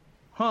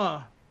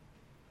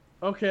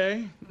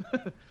 okay.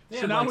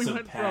 So now we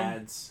went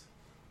pads.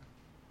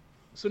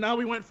 So now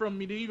we went from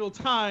medieval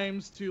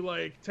times to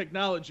like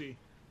technology.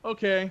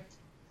 Okay.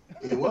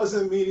 It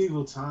wasn't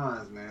medieval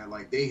times, man.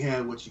 Like they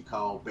had what you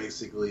call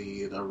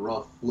basically a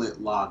rough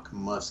flintlock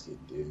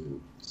musket, dude.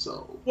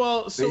 So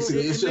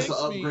basically, it's just an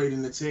upgrade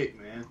in the tech,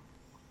 man.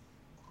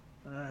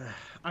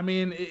 I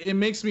mean, it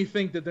makes me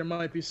think that there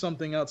might be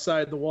something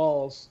outside the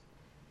walls.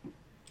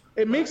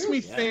 It makes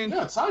me think...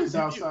 Yeah, Titan's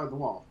outside the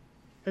wall.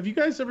 Have you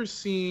guys ever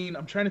seen...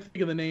 I'm trying to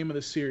think of the name of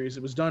the series.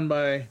 It was done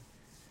by...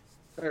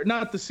 Or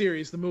not the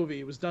series, the movie.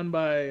 It was done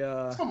by...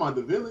 Talking about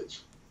The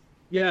Village?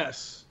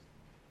 Yes.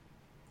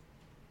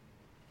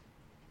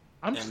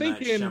 I'm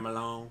thinking...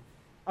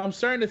 I'm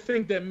starting to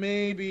think that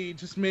maybe,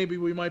 just maybe,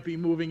 we might be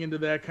moving into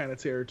that kind of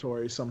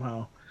territory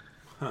somehow.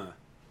 Huh.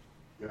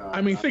 Yeah,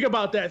 I mean, think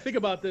about that. Think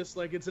about this.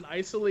 Like, it's an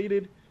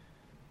isolated,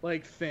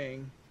 like,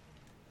 thing.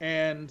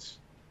 And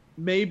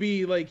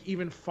maybe, like,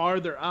 even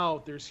farther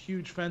out, there's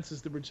huge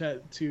fences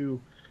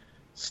to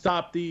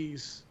stop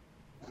these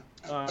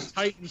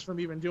Titans from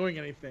even doing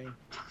anything.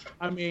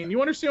 I mean,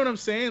 you understand what I'm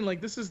saying?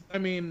 Like, this is, I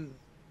mean,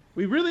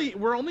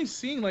 we're only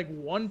seeing, like,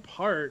 one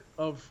part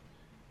of,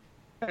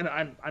 and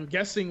I'm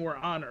guessing we're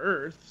on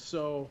Earth,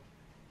 so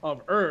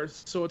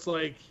it's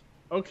like,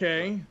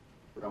 okay.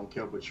 Don't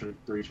kill with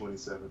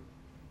 327.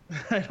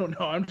 I don't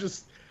know.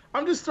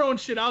 I'm just throwing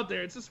shit out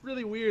there. It's just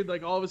really weird.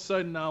 Like all of a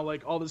sudden now,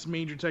 like all this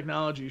major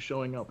technology is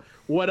showing up.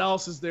 What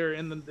else is there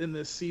in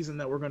this season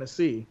that we're gonna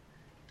see?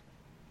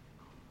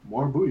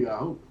 More booty, I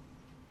hope.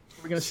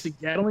 Are we gonna see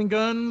Gatling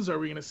guns? Are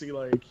we gonna see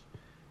like,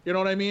 you know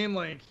what I mean?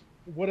 Like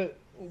what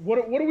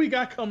do we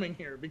got coming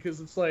here? Because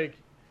it's like,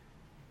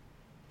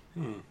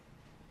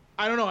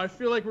 I don't know. I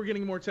feel like we're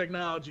getting more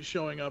technology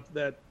showing up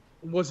that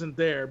wasn't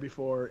there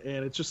before,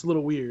 and it's just a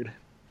little weird.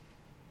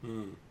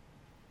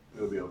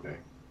 It'll be okay.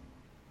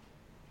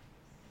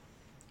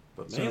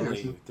 But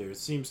mainly, there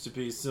seems to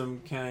be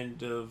some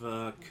kind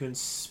of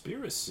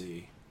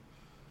conspiracy.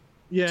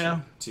 Yeah.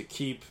 To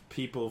keep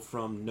people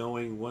from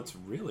knowing what's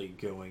really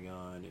going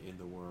on in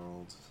the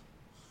world.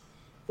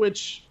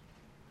 Which,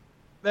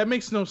 that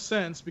makes no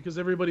sense because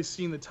everybody's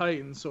seen the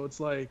Titans, so it's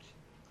like,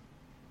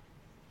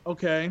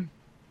 okay.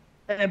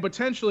 And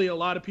potentially a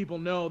lot of people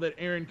know that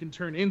Eren can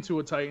turn into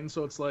a Titan,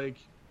 so it's like,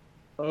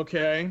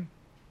 okay.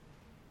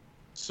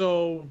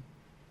 So,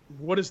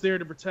 what is there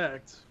to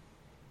protect?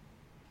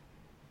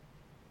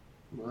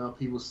 Well,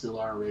 people still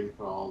aren't ready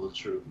for all the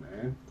truth,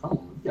 man. Come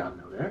on, you gotta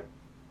know that.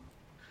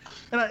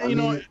 And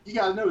you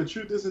gotta know the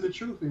truth isn't the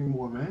truth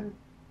anymore, man.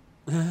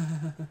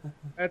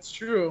 That's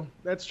true.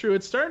 That's true.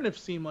 It's starting to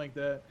seem like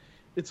that.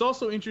 It's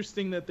also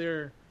interesting that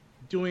they're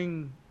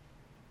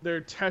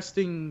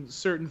testing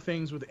certain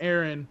things with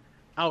Eren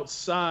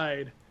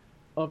outside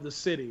of the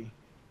city.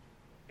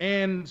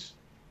 And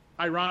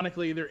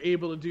ironically, they're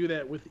able to do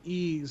that with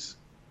ease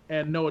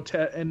and no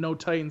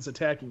Titans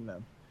attacking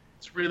them.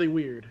 It's really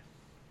weird.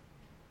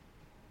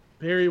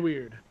 Very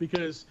weird.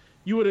 Because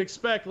you would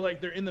expect like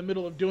they're in the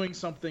middle of doing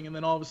something and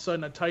then all of a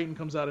sudden a Titan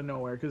comes out of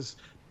nowhere, because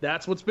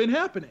that's what's been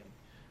happening.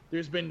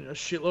 There's been a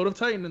shitload of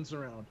Titans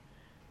around.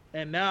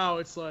 And now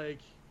it's like,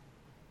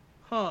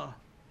 I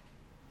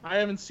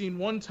haven't seen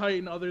one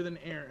Titan other than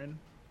Eren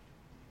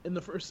in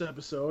the first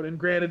episode. And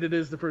granted, it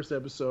is the first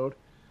episode.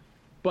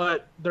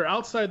 But they're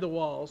outside the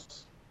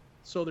walls.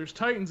 So there's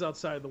Titans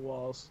outside the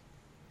walls.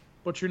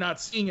 But you're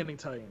not seeing any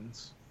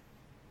Titans.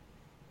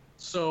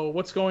 So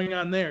what's going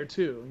on there,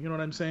 too? You know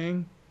what I'm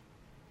saying?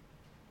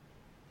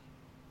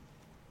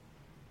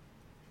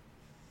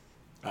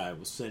 I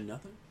will say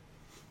nothing.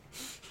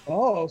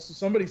 Oh, so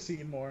somebody's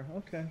seen more.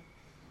 Okay.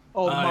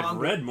 Oh, I've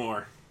read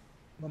more.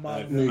 The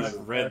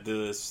I've read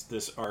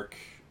this arc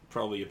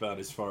probably about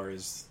as far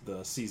as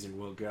the season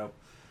will go.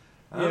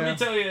 Let me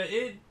tell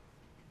you,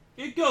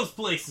 it goes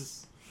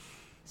places.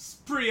 It's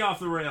pretty off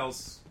the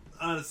rails,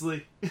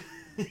 honestly.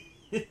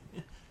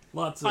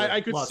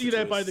 I could see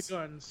that by the twists.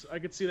 guns. I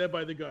could see that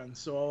by the guns.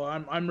 So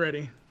I'm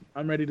ready.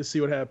 I'm ready to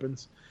see what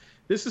happens.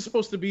 This is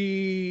supposed to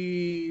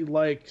be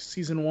like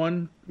season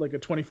 1, like a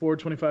 24,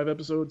 25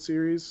 episode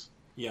series.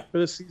 Yeah. For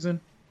this season.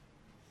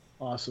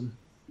 Awesome.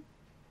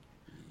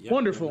 Yep,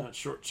 Wonderful. They're not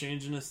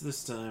shortchanging us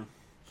this time.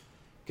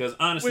 Because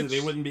honestly, they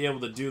wouldn't be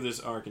able to do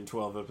this arc in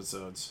 12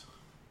 episodes.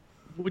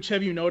 Which,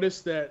 have you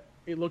noticed that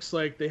it looks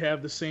like they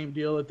have the same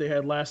deal that they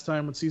had last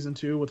time with season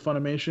 2 with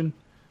Funimation?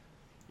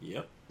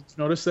 Yep.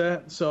 Notice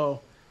that?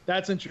 So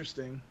that's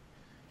interesting.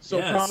 So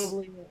yes.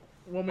 probably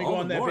when we go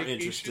on that more vacation.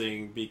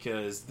 interesting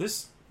because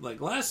this,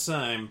 like last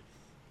time,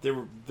 they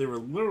were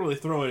literally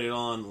throwing it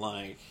on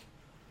like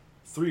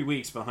 3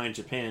 weeks behind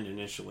Japan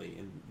initially,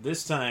 and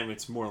this time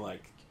it's more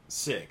like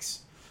 6.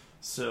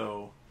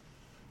 So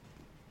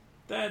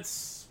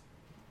that's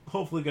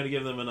hopefully going to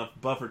give them enough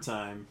buffer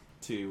time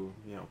to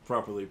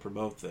properly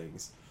promote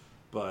things.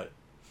 But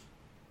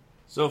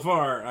so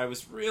far, I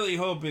was really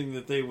hoping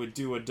that they would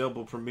do a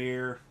double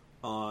premiere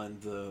on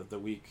the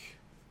week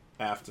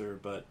after,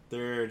 but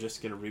they're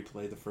just going to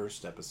replay the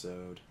first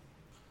episode.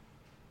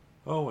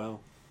 Oh well.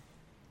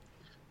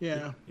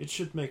 Yeah. It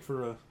should make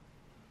for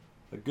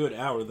a good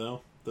hour,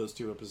 though, those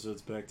 2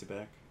 episodes back to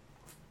back.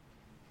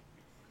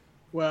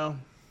 Well,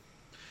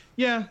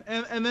 yeah,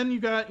 and then you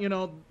got,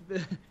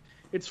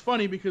 it's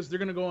funny because they're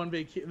going to go on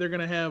they're going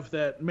to have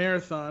that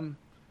marathon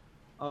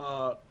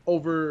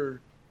over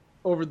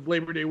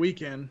Labor Day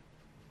weekend.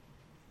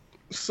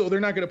 So they're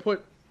not going to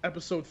put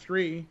episode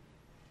 3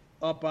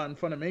 up on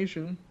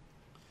Funimation.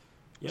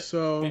 Yep.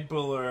 So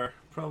people are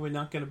probably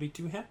not going to be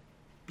too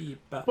happy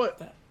about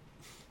that.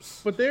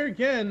 But there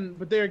again,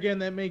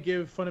 that may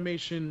give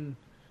Funimation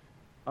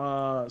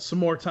some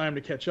more time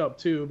to catch up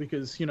too,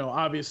 because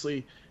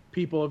obviously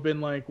people have been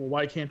like, well,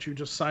 why can't you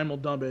just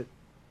simul-dub it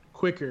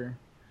quicker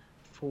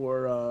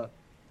for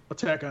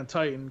Attack on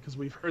Titan? Because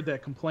we've heard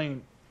that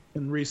complaint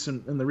in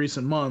the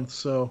recent months.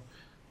 So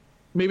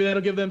maybe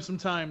that'll give them some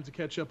time to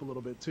catch up a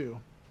little bit too.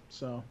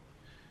 So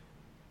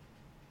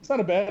it's not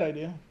a bad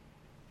idea.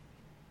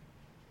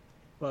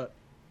 But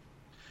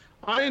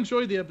I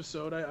enjoyed the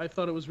episode. I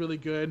thought it was really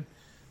good.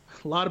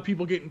 A lot of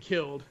people getting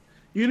killed.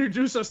 You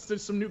introduce us to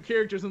some new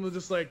characters and they're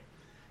just like,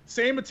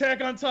 same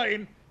Attack on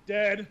Titan,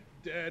 dead.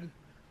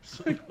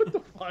 It's like, what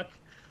the fuck?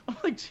 I'm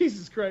like,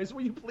 Jesus Christ,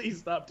 will you please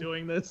stop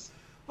doing this?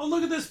 Oh,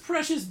 look at this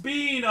precious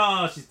bean.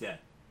 Oh, she's dead.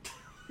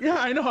 Yeah,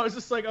 I know. I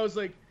was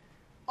like,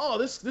 oh,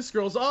 this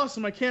girl's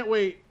awesome. I can't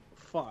wait.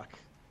 Fuck.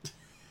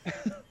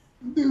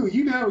 Dude,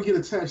 you never get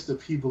attached to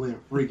people in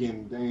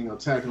friggin' dang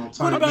Attack on What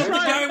Titan. about the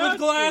trying guy not with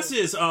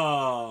glasses?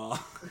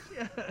 Oh.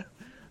 Yeah. It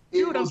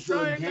Dude, I'm was the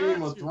trying Game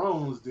not of to.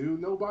 Thrones,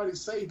 dude.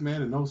 Nobody's safe,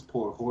 man, and those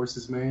poor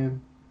horses,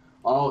 man.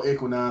 All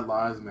equine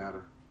lives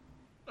matter.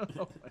 Oh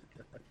my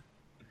god.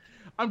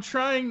 I'm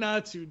trying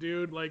not to,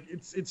 dude. Like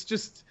it's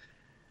just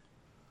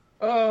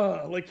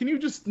like can you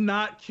just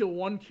not kill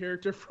one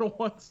character for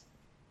once?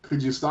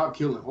 Could you stop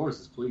killing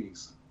horses,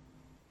 please?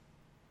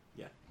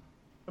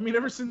 I mean,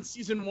 ever since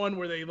season 1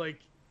 where they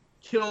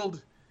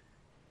killed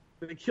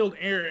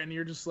Aaron,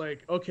 you're just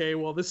like, okay,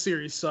 well this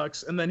series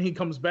sucks, and then he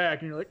comes back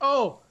and you're like,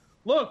 oh,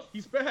 look,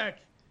 he's back.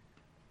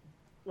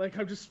 Like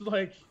I'm just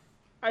like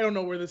I don't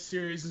know where this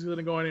series is going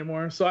to go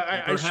anymore. So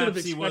I should have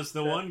Perhaps he was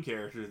the that. one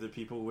character that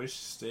people wish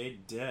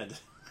stayed dead.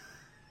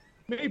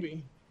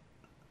 Maybe.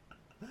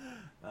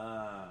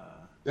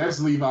 That's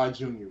Levi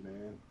Jr.,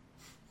 man.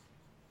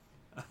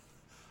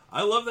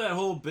 I love that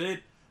whole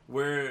bit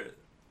where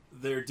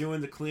they're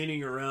doing the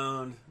cleaning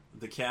around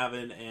the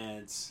cabin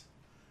and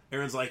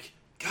Aaron's like,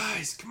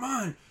 guys, come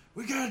on,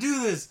 we gotta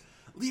do this.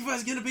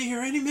 Levi's gonna be here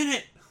any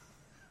minute.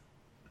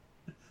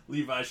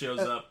 Levi shows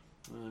up.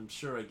 I'm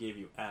sure I gave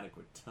you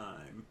adequate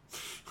time.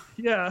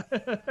 Yeah.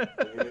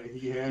 Yeah,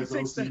 he has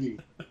Takes OCD.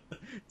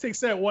 Takes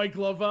that white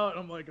glove out, and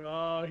I'm like,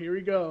 oh, here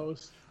he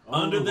goes.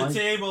 Under the like-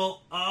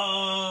 table.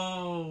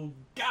 Oh,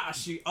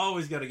 gosh, you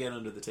always gotta get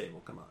under the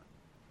table. Come on.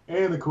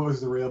 And of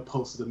course, the rail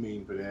posted a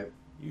meme for that.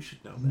 You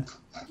should know that.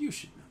 You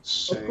should know.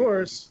 Shame. Of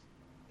course.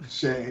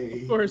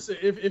 Shame. Of course,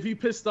 if he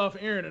pissed off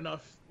Aaron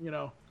enough,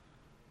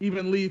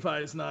 even Levi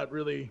is not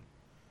really.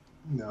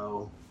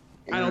 No.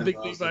 I don't think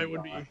Aaron Levi loves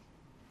would Levi. be.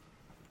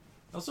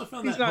 I also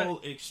found He's that not- whole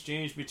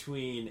exchange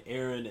between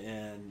Aaron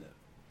and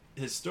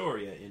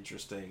Historia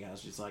interesting. How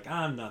she's like,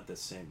 I'm not the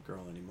same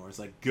girl anymore. It's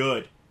like,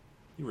 good.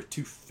 You were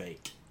too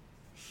fake.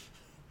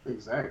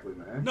 Exactly,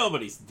 man.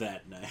 Nobody's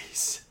that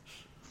nice.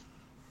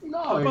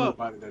 No, ain't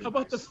nobody that How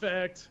about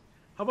nice.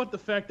 How about the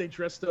fact they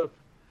dressed up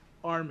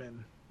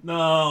Armin?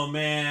 No,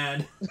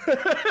 man.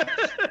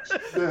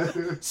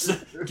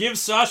 Give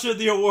Sasha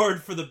the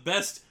award for the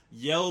best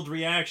yelled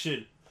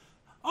reaction.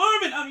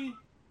 Armin, I mean,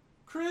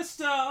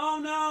 Krista, oh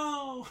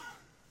no.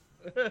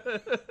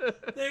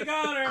 They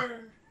got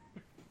her.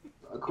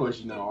 Of course,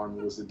 you know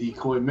Armin was the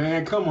decoy,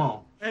 man. Come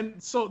on.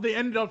 And so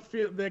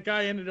that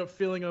guy ended up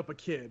filling up a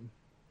kid.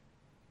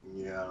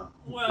 Yeah.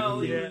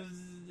 Well, Yeah.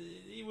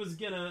 he was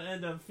gonna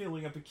end up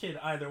filling up a kid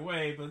either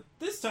way, but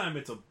this time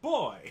it's a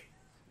boy.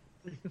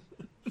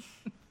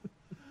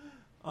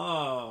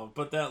 Oh,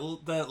 but that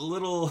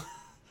little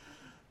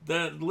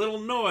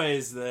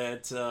noise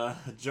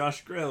that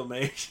Josh Grell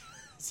made.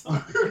 So,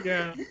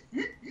 Yeah.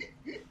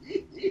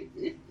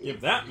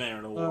 give that man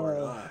an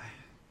award.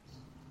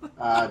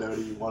 I don't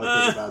even want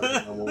to think about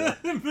it no more.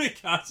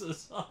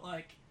 Mikasa's all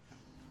like,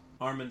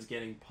 Armin's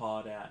getting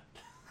pawed at.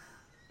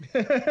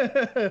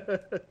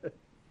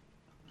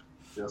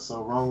 Just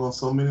so wrong on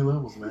so many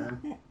levels,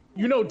 man.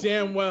 You know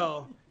damn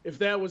well if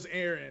that was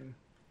Aaron,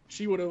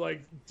 she would have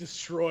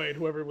destroyed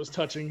whoever was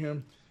touching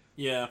him.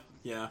 Yeah,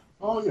 yeah.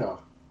 Oh yeah.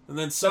 And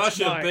then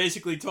Sasha mine.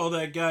 basically told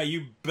that guy,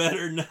 you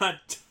better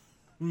not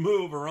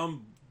move or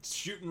I'm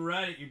shooting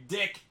right at your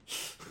dick.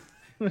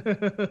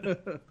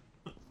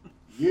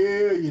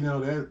 Yeah, you know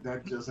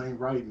that just ain't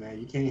right, man.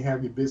 You can't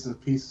have your business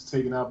pieces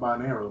taken out by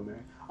an arrow,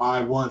 man.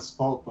 I once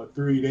fought for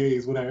 3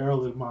 days with an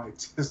arrow in my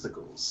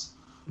testicles.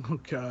 Oh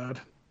God.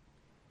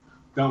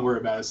 Don't worry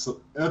about it. So,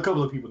 a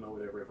couple of people know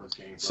where that reference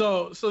came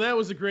from. So that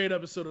was a great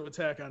episode of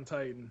Attack on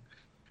Titan.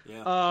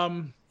 Yeah.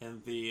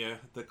 And the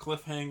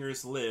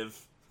cliffhangers live.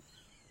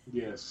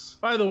 Yes.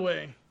 By the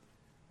way,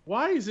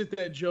 why is it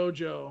that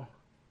JoJo,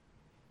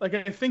 I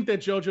think that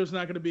JoJo's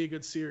not going to be a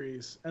good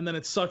series, and then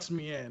it sucks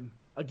me in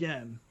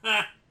again.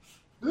 Ah,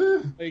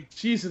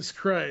 Jesus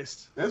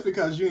Christ. That's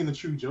because you ain't a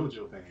true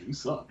JoJo fan. You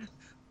suck.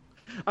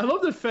 I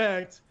love the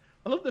fact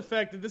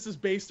that this is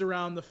based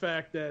around the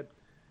fact that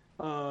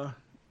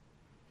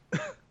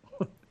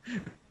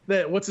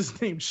that what's his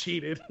name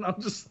cheated, and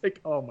I'm just like,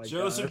 oh my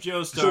Joseph God.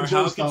 Joestar,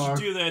 how could Joestar.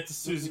 you do that to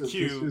Suzy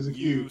Q, Suzy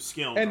you Q.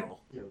 scoundrel?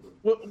 Yeah,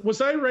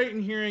 Was I right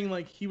in hearing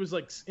he was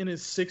in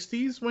his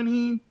 60s when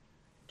he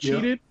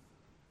cheated?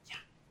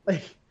 Yeah.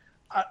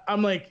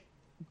 I'm like,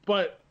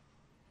 but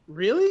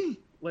really?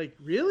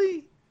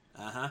 Really?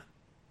 Uh-huh.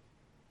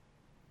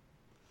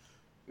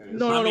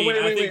 No, I mean,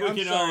 wait, I think we I'm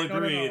can sorry. all No,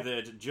 agree no.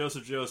 that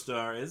Joseph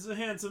Joestar is a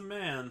handsome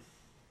man,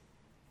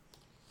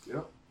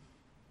 Yep.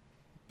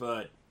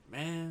 but,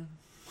 man...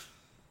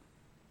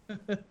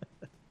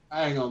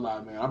 I ain't gonna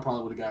lie, man. I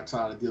probably would have got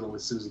tired of dealing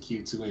with Suzy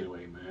Q too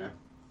anyway, man.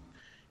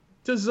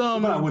 Does I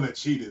wouldn't have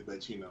cheated,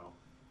 but you know.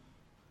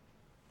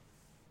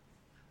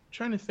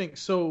 trying to think.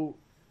 So,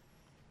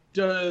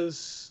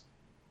 does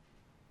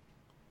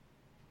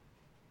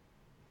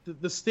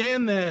the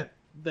stand that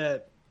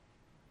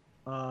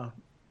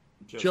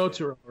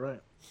Jotaro,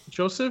 right?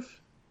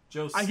 Joseph?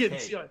 Joseph.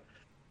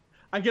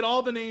 I get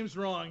all the names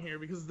wrong here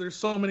because there's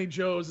so many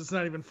Joes. It's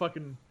not even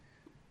fucking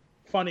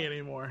funny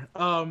anymore.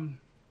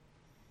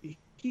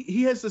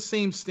 He has the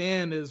same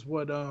stand as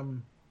what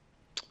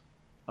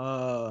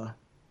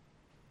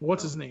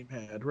what's his name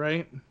had,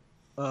 right?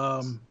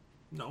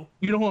 No.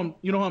 You know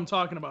who I'm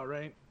talking about,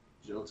 right?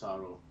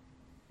 Jotaro.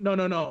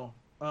 No.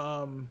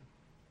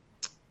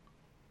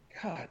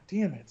 God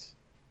damn it!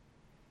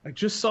 I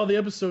just saw the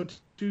episode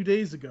 2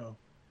 days ago.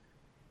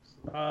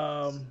 Do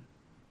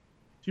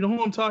you know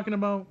who I'm talking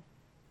about?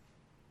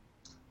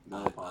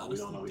 No, I Paul, we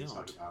don't know what you're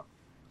honestly talking about.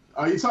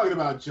 Are you talking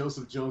about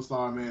Joseph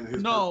Joestar,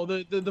 man? No,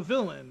 the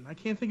villain. I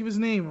can't think of his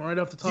name right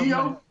off the top of my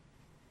head.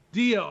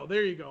 Dio.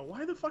 There you go.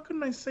 Why the fuck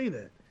couldn't I say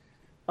that?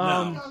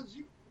 No,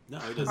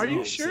 he doesn't. Are you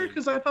know sure? the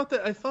Because I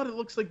thought it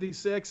looks like the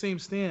exact same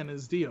stand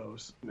as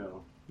Dio's.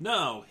 No.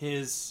 No,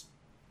 his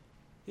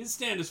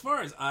stand, as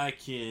far as I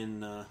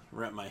can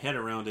wrap my head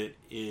around it,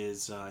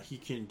 is he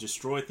can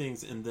destroy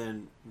things and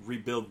then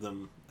rebuild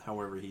them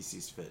however he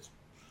sees fit.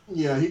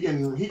 Yeah, he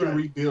can Right.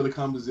 rebuild the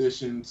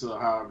composition to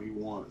however he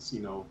wants.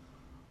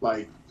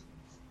 Like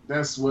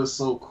that's what's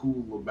so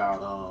cool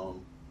about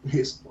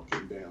his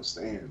fucking damn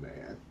stand,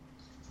 man.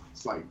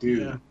 It's like, dude,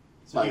 Yeah.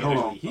 So like he hold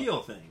can on, actually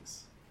heal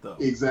things, though.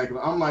 exactly.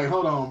 I'm like,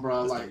 hold on,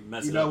 bro. Just to Like,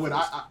 mess you it know up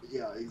what? first.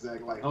 Yeah,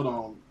 exactly. Like, hold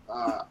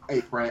on,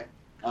 hey Pratt.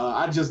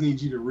 I just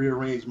need you to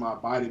rearrange my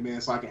body,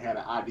 man, so I can have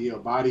an ideal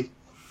body.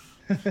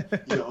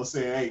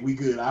 Saying, hey, we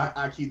good.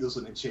 I keep this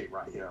one in check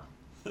right here.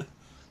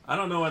 I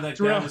don't know why that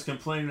Terrell. guy was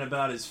complaining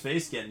about his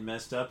face getting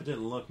messed up. It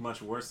didn't look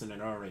much worse than it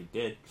already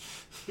did.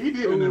 He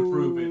did an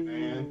improvement,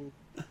 man.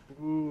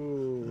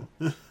 Ooh.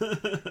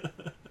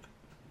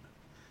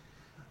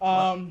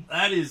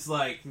 That is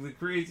like the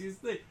craziest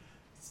thing.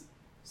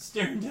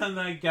 Staring down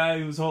that guy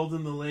who's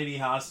holding the lady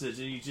hostage,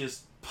 and he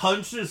just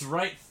punches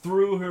right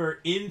through her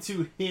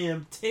into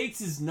him, takes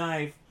his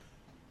knife,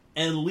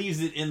 and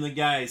leaves it in the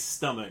guy's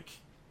stomach.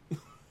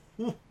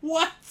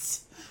 What?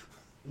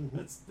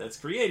 That's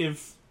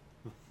creative.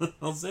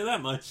 I'll say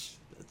that much.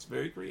 That's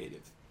very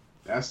creative.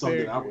 That's something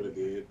Very I would have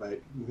did.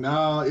 But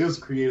no, it was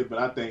creative. But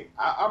I think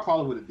I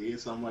probably would have did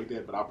something like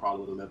that. But I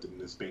probably would have left it in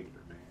the finger,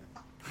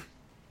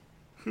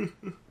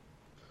 man.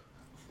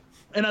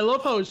 And I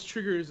love how his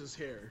trigger is his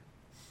hair.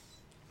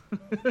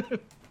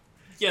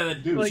 Yeah,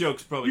 that Dude,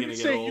 joke's probably You gonna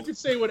could get say old. you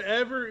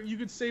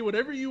could say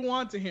whatever you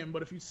want to him,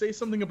 but if you say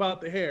something about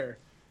the hair,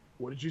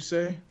 what did you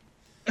say?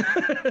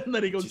 And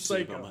then he What goes you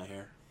say about psycho. my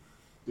hair?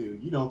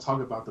 Dude, you don't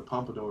talk about the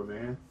pompadour,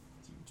 man.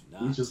 You do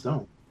We not just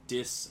don't.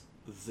 diss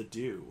the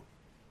do.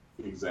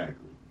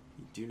 Exactly.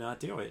 You do not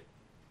do it.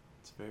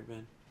 It's very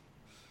bad.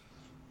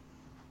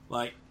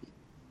 Like,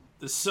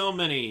 there's so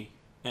many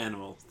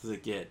animals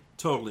that get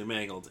totally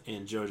mangled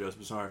in JoJo's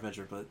Bizarre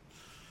Adventure, but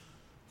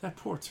that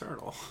poor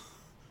turtle.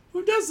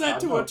 Who does that I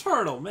to know. a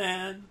turtle,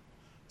 man?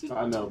 Just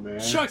I know, man.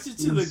 chucks it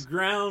to the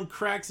ground,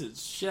 cracks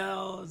its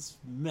shell. It's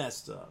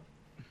messed up.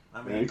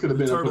 I mean, Man, it could have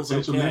the been a turtle's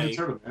potential okay. Ninja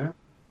Turtle, man.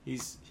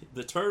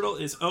 The turtle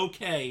is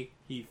okay.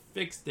 He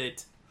fixed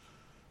it,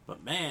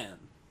 but man,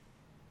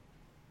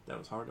 that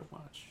was hard to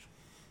watch.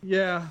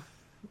 Yeah.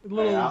 A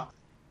little.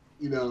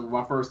 Yeah,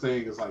 my first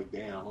thing is like,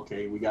 damn,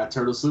 okay, we got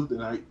turtle soup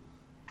tonight.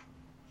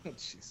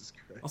 Jesus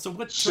Christ. Also,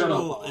 what Shut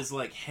turtle up, Paul. is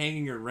like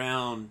hanging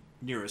around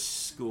near a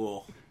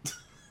school?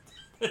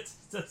 That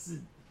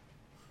doesn't.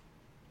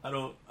 I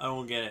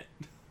don't get it.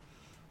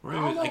 Or I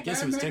don't know, I guess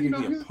man. it was Maybe,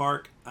 technically a he's-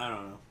 park. I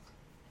don't know.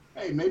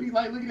 Hey, maybe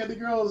like looking at the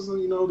girls, the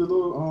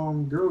little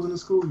girls in the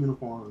school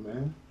uniforms,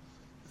 man.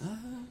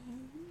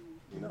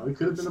 It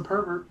could have been a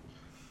pervert.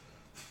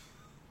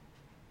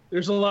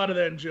 There's a lot of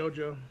that in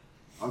JoJo.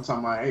 I'm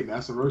talking about, hey,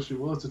 Master Roshi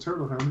was the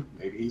turtle hermit.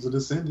 Maybe he's a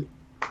descendant.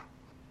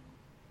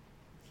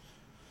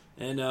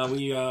 And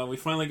we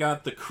finally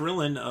got the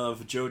Krillin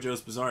of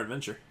JoJo's Bizarre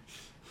Adventure.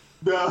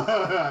 No,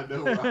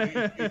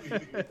 right?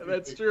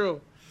 That's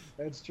true.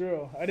 That's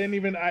true. I didn't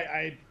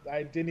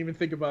even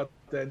think about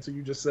that until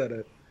you just said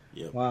it.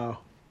 Yep. Wow.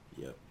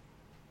 Yep.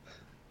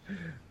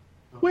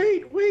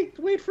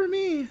 Wait for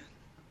me.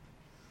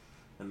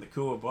 And the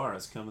Kuwabara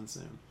is coming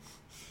soon.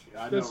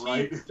 Yeah, I know, Does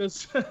right?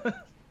 he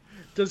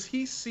does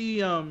he see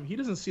he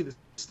doesn't see the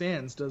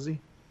stands, does he?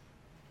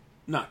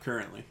 Not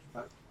currently.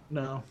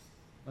 No.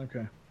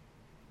 Okay.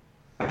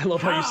 I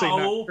love how you say How?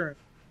 not current.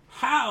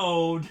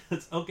 How?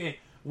 Okay.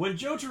 When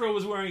Jotaro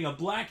was wearing a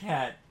black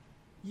hat,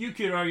 you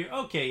could argue,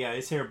 okay, yeah,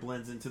 his hair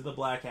blends into the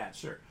black hat,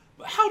 sure.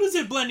 But how does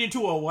it blend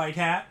into a white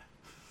hat?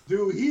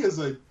 Dude, he's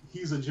a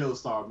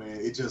Joestar, man.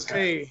 It just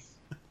happens. Hey,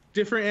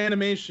 different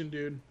animation,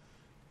 dude.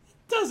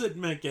 Doesn't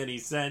make any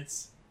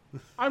sense.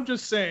 I'm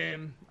just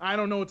saying. I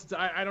don't know what to.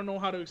 I don't know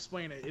how to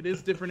explain it. It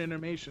is different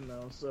animation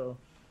though. So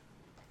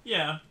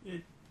Yeah,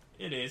 it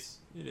is.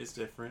 It is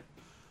different.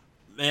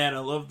 Man, I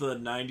love the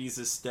 90s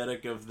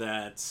aesthetic of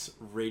that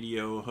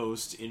radio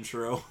host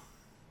intro.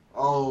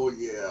 Oh,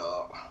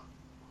 yeah.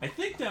 I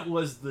think that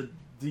was the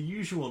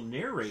usual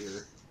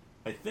narrator,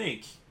 I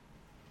think.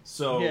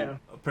 So, Yeah.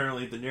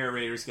 apparently the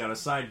narrator's got a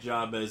side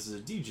job as a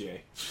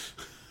DJ.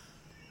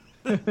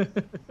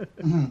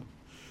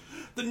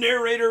 The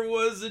narrator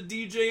was a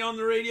DJ on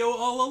the radio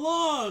all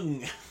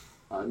along.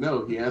 I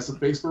know. He has a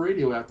face for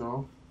radio, after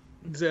all.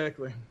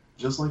 exactly.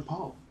 Just like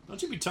Paul.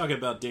 Don't you be talking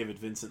about David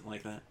Vincent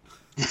like that.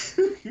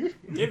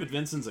 David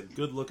Vincent's a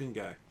good-looking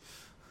guy.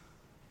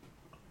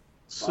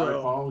 Sorry,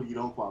 So Paul, you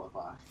don't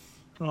qualify.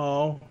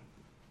 Oh.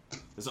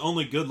 Because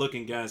only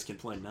good-looking guys can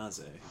play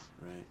Naze,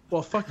 right?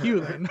 Well, fuck you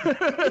then.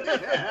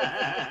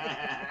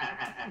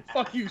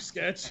 Fuck you,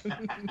 Sketch.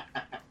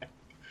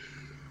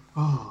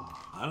 Oh,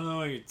 I don't know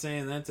why you're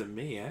saying that to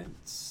me. I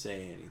didn't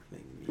say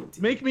anything mean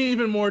to Make you. me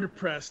even more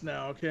depressed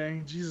now,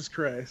 okay? Jesus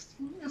Christ.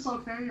 it's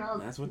okay.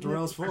 That's what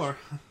Darrell's for.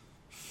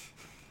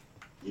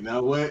 You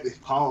know what?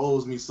 Paul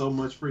owes me so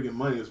much freaking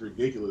money. It's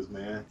ridiculous,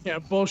 man. Yeah,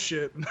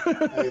 bullshit.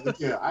 Hey, look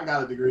here. I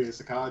got a degree in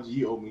psychology.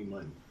 You owe me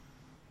money.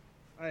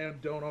 I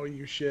don't owe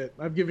you shit.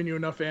 I've given you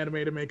enough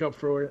anime to make up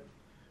for it.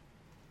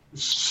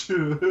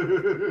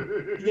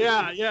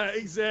 Yeah,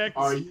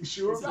 exactly. Are you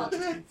sure Is about that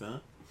that? what you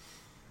thought?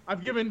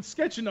 I've given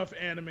Sketch enough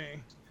anime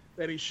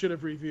that he should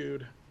have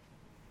reviewed.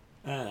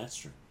 Ah, that's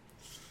true.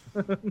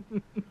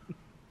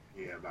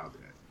 Yeah, about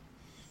that.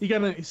 He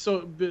got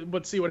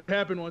but see what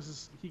happened was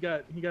is he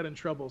got in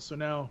trouble. So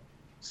now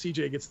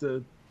CJ gets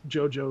the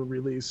JoJo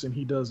release and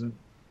he doesn't.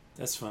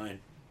 That's fine.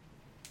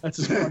 That's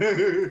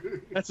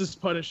his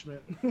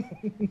punishment.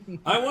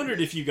 I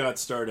wondered if you got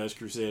Stardust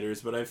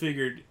Crusaders, but I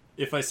figured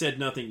if I said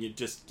nothing, you'd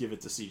just give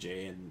it to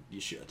CJ, and you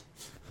should.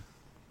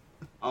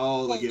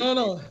 Oh,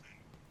 No.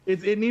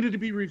 It needed to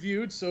be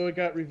reviewed, so it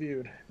got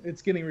reviewed.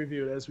 It's getting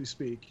reviewed as we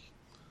speak.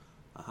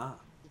 Aha.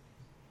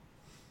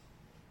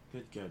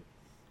 Good.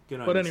 Good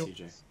on But you, anyway,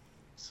 CJ.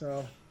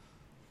 so,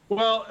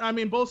 well, I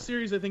mean, both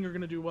series I think are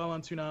going to do well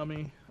on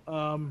Toonami.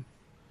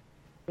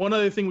 One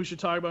other thing we should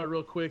talk about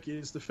real quick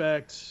is the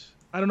fact,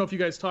 I don't know if you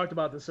guys talked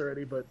about this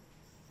already, but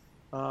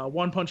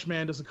One Punch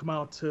Man doesn't come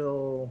out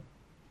till,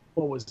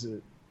 what was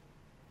it?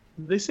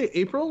 Did they say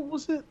April,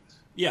 was it?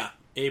 Yeah,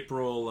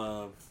 April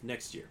of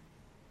next year.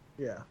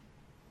 Yeah.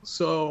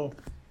 So,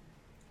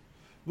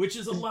 Which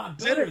is a lot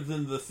better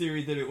than the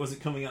theory that it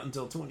wasn't coming out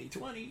until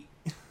 2020.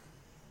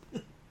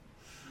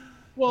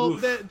 well,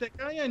 Oof. that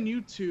guy on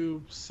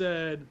YouTube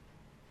said,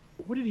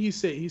 what did he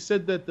say? He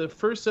said that the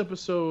first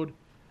episode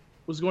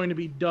was going to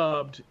be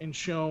dubbed and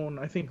shown,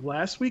 I think,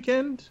 last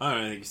weekend. I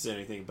don't think he said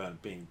anything about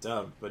it being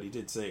dubbed, but he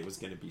did say it was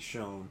going to be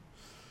shown.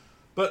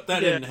 But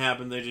that Yeah. didn't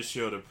happen. They just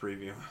showed a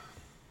preview.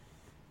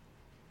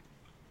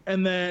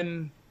 And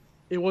then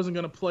it wasn't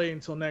going to play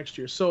until next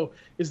year. So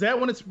is that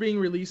when it's being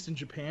released in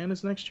Japan?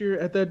 Is next year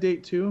at that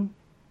date too?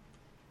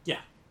 Yeah,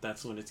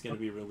 that's when it's going to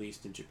be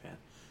released in Japan.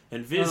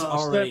 And Viz So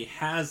already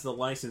has the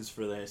license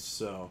for this,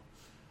 so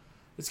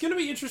it's going to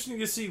be interesting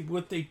to see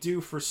what they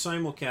do for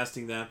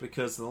simulcasting that,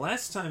 because the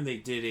last time they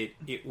did it,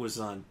 it was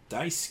on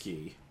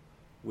Daisuke,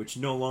 which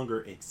no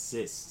longer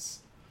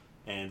exists.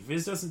 And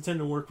Viz doesn't tend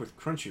to work with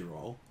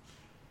Crunchyroll.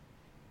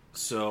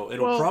 So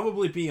it'll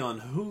probably be on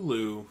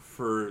Hulu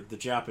for the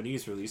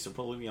Japanese release. It'll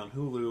probably be on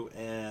Hulu,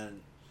 and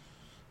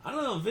I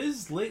don't know,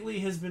 Viz lately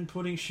has been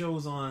putting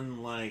shows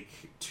on, like,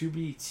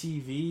 Tubi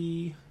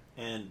TV,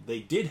 and they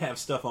did have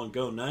stuff on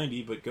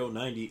Go90, but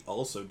Go90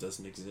 also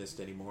doesn't exist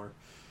anymore.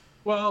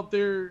 Well,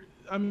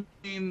 I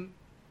mean,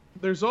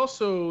 there's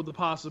also the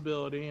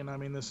possibility, and I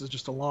mean, this is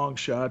just a long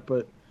shot,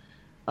 but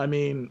I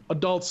mean,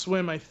 Adult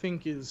Swim, I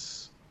think,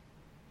 is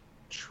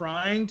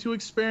trying to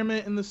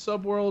experiment in the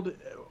subworld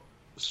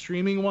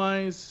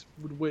streaming-wise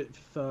with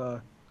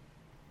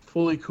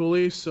Fully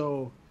Cooley,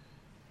 so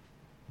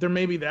there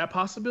may be that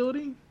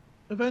possibility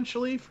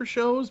eventually for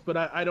shows, but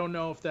I don't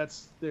know if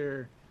that's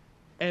their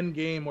end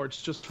game or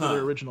it's just for their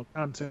original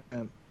content.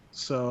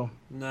 So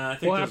Nah, I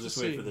think We'll they'll have just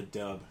to wait see. for the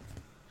dub.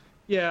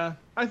 yeah,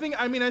 I think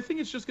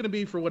it's just going to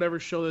be for whatever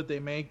show that they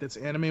make that's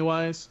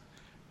anime-wise.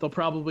 They'll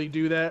probably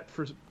do that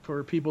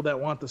for people that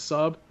want the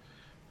sub,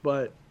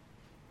 but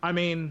I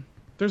mean,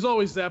 there's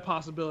always that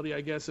possibility, I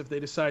guess, if they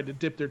decide to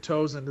dip their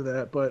toes into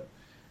that. But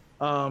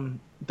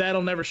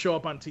that'll never show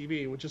up on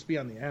TV. It would just be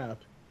on the app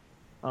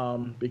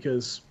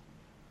because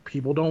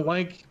people don't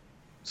like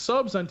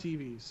subs on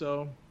TV.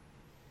 So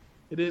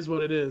it is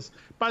what it is.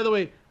 By the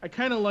way, I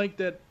kind of like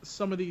that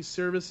some of these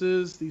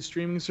services, these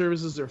streaming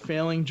services, are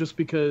failing just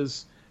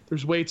because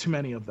there's way too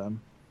many of them.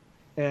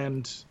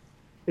 And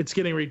it's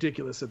getting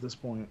ridiculous at this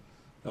point.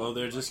 Oh,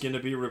 they're just going to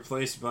be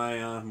replaced by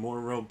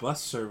more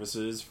robust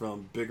services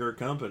from bigger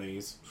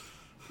companies.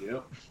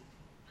 Yep.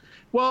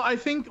 Well, I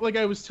think, like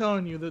I was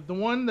telling you, that the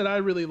one that I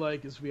really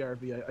like is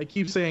VRV. I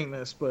keep saying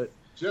this, but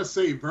Just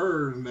say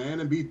Verve, man,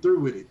 and be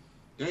through with it.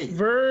 Dang.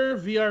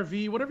 Verve,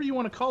 VRV, whatever you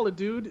want to call it,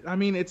 dude. I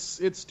mean, it's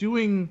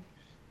doing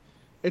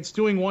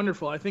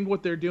wonderful. I think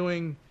what they're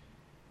doing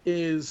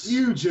is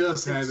You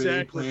just haven't been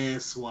Exactly. playing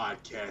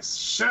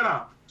SWATcast. Shut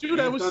up.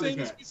 dude. I And was saying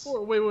this Thundercats.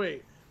 before.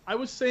 Wait. I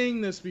was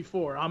saying this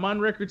before. I'm on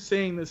record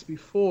saying this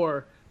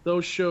before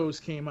those shows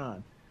came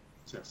on.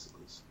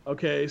 Testicles.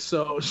 Okay,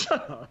 so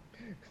shut up.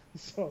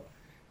 So,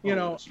 you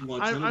know, you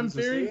want I'm tendons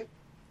very. instead?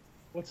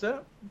 What's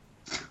that?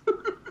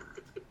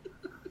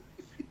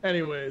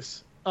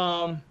 Anyways,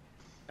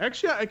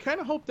 actually, I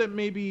kind of hope that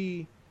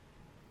maybe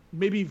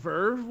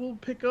Verve will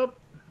pick up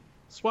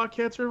SWAT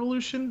Cats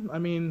Revolution. I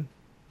mean,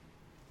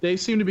 they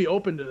seem to be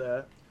open to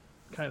that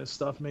kind of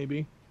stuff.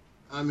 Maybe.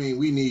 I mean,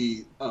 we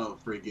need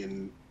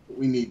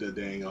we need the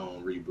dang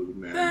on reboot,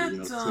 man. That, to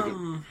the,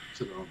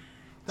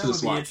 that to would be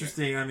SWAT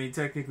interesting. I mean,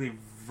 technically,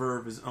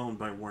 Verve is owned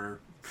by Warner.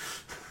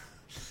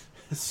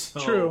 So,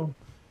 True.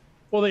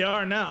 Well, they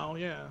are now,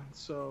 yeah.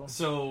 So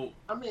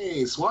I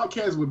mean, SWAT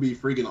Cats would be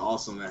freaking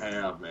awesome to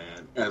have,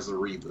 man, as a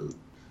reboot.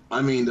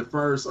 I mean, the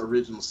first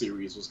original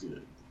series was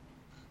good.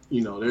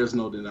 There's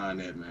no denying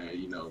that, man.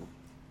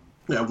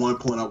 At one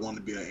point I wanted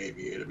to be an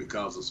aviator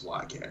because of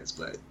SWAT Cats,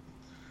 but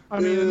I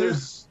mean, and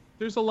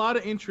there's a lot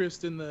of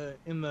interest in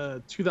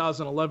the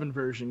 2011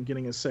 version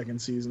getting a second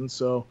season.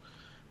 So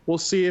we'll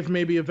see if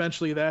maybe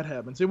eventually that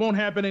happens. It won't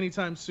happen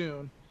anytime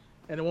soon,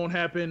 and it won't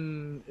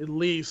happen at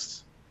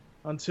least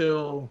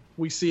until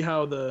we see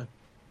how the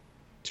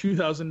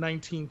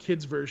 2019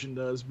 kids version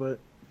does. But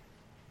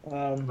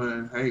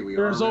hey,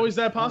 there's always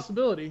that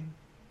possibility.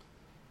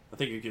 I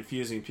think you're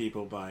confusing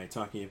people by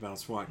talking about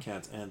SWAT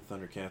Cats and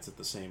Thundercats at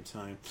the same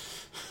time.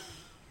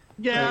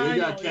 Yeah, hey,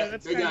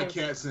 they got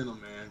cats in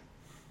them, man.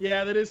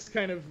 Yeah, that is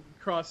kind of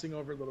crossing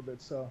over a little bit.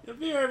 So Yeah,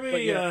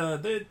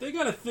 VRV, they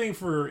got a thing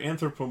for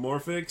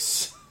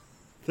anthropomorphics.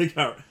 They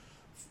got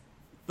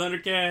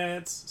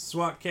Thundercats,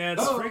 SWAT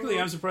Cats. Oh. Frankly,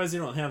 I'm surprised they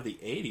don't have the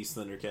 80s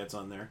Thundercats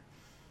on there.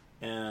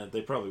 And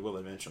they probably will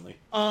eventually.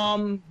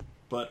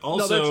 But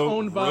also that's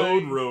owned by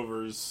Road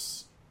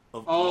Rovers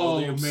of all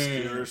the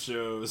obscure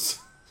shows.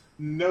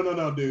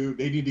 No, dude.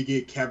 They need to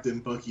get Captain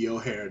Bucky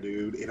O'Hare,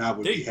 dude, and I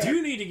would They be happy.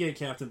 do need to get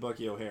Captain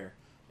Bucky O'Hare.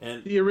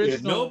 And the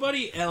original.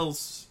 nobody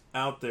else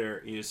out there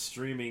is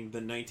streaming the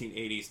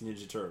 1980s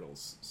Ninja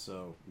Turtles.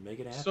 So make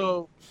it happen.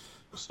 So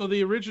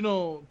the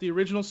original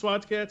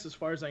SWAT Cats, as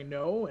far as I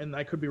know, and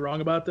I could be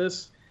wrong about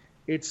this,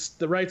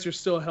 the rights are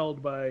still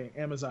held by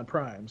Amazon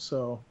Prime.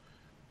 So,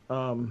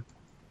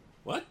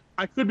 What?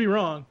 I could be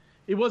wrong.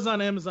 It was on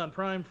Amazon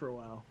Prime for a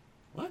while.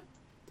 What?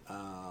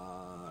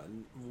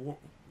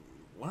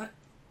 What?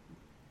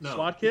 No.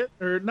 SWAT Kit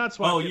or not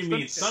SWAT? Oh, Kits, you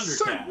mean Thundercats.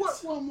 Say Thundercats?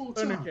 what one more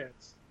time?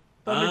 Thundercats.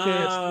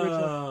 Thundercats.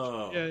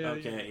 Oh, Yeah,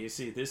 okay. You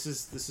see, this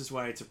is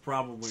why it's a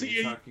problem when See,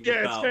 you're talking yeah,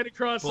 it's about kind of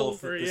crossover.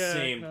 both at the yeah,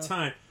 same no.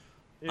 time.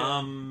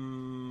 Yeah.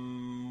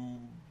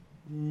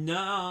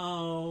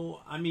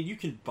 No. I mean, you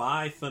can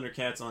buy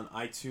Thundercats on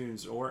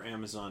iTunes or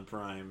Amazon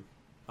Prime.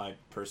 I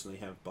personally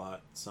have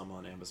bought some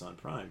on Amazon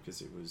Prime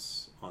because it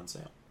was on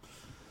sale.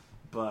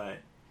 But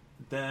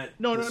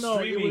No.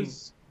 streaming,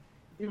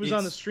 It was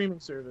on the it's- streaming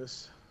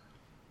service.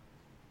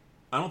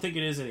 I don't think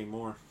it is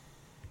anymore.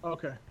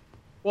 Okay.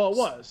 Well, it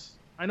was.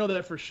 I know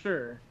that for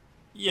sure.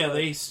 Yeah,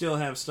 they still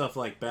have stuff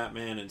like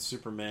Batman and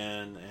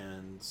Superman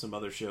and some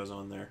other shows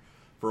on there.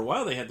 For a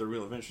while, they had The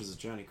Real Adventures of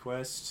Johnny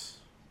Quest.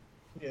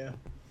 Yeah.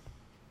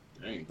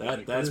 Dang,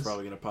 That's Chris.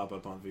 probably going to pop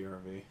up on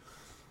VRV.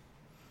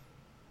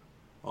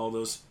 All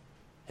those,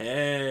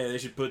 hey, they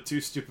should put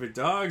Two Stupid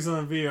Dogs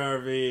on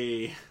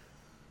VRV.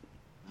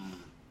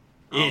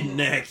 Isn't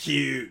that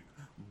cute?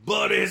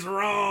 But it's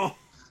wrong.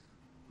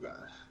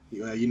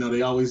 Yeah,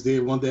 they always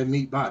did want that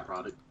meat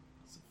byproduct.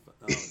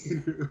 It's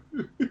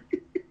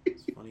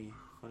a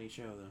funny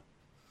show, though.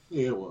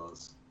 Yeah, it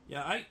was.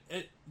 Yeah,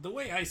 the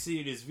way I see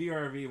it is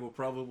VRV will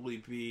probably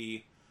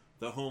be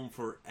the home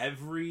for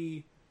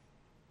every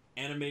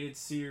animated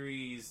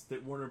series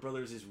that Warner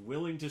Brothers is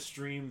willing to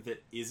stream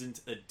that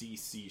isn't a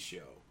DC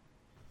show.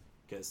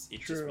 Because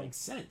it just True. makes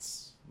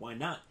sense. Why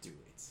not do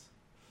it?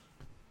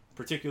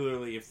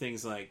 Particularly if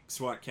things like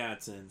SWAT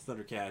Cats and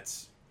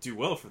Thundercats do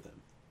well for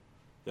them.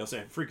 They also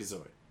have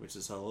Freakazoid, which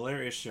is a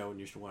hilarious show and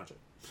you should watch it.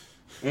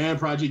 And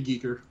Project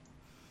Geeker.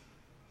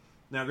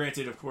 Now,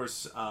 granted, of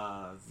course,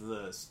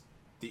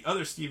 the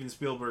other Steven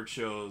Spielberg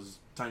shows,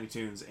 Tiny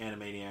Toons,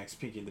 Animaniacs,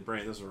 Pinky and the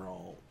Brain, those are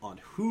all on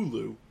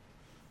Hulu.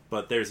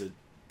 But there's a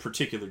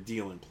particular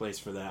deal in place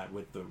for that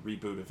with the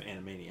reboot of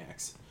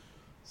Animaniacs.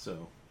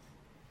 So,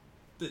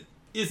 that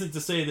isn't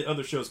to say that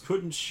other shows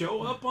couldn't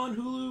show up on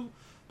Hulu,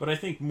 but I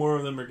think more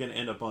of them are going to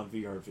end up on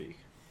VRV.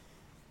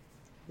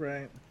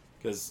 Right.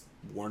 Because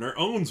Warner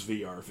owns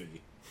VRV.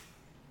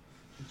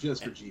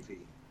 Just for GP.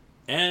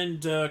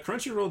 And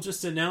Crunchyroll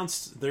just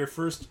announced their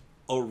first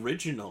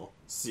original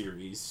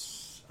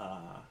series.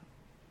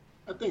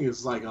 I think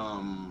it's like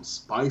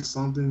Spice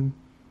something.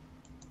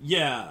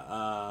 Yeah.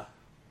 Oh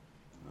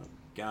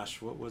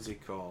gosh, what was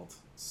it called?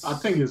 I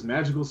think it's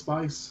Magical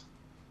Spice.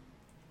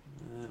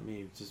 Let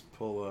me just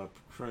pull up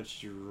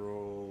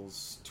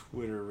Crunchyroll's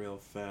Twitter real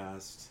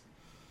fast.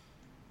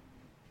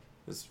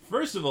 'Cause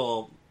first of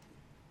all,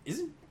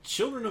 isn't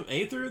Children of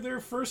Aether their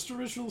first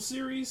original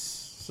series?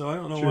 So I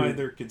don't know why True.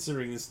 they're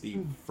considering this the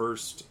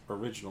first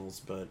originals,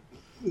 but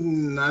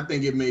I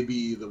think it may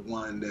be the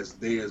one that's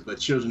theirs, but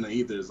Children of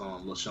Ether is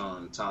on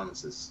LaShawn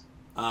Thomas's.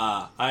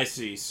 I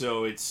see.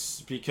 So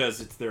it's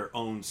because it's their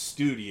own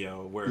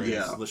studio, whereas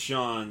Yeah.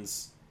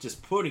 LaShawn's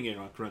just putting it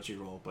on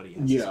Crunchyroll, but he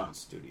has his Yeah. own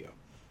studio.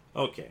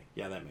 Okay,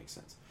 yeah, that makes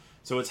sense.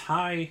 So it's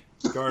High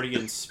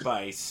Guardian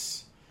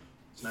Spice,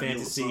 Not even a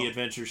fantasy song.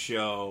 adventure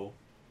show.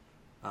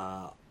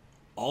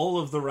 All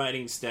of the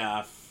writing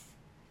staff,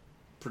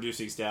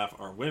 producing staff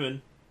are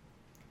women,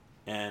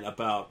 and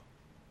about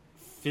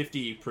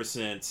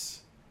 50%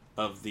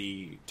 of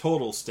the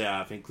total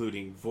staff,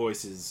 including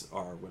voices,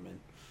 are women.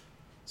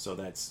 So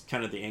that's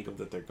kind of the angle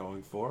that they're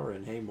going for,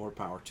 and hey, more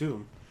power to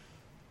them.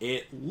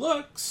 It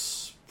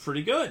looks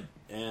pretty good,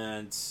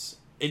 and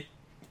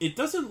it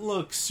doesn't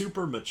look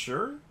super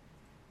mature.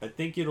 I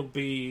think it'll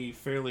be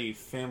fairly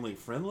family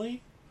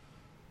friendly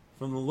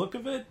from the look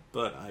of it,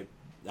 but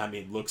I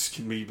mean, looks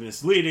can be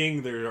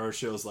misleading. There are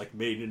shows like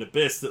Made in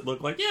Abyss that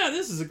look like, yeah,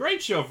 this is a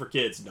great show for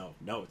kids. No,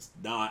 it's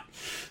not.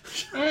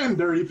 And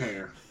Dirty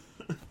Pair.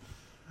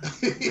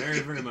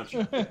 Very, very much.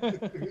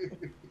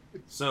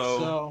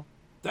 So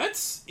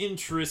that's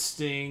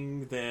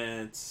interesting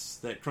that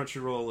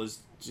Crunchyroll is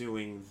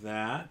doing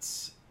that.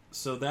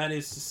 So that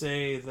is to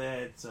say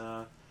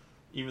that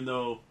even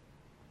though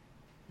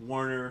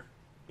Warner,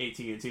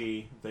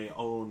 AT&T, they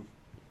own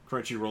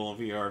Crunchyroll and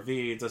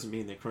VRV, it doesn't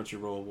mean that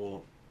Crunchyroll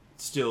will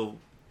still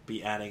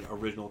be adding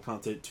original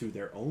content to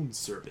their own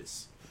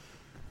service.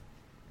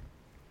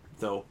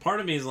 Though part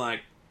of me is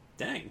like,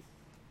 dang,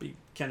 be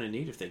kind of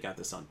neat if they got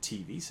this on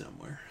TV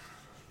somewhere.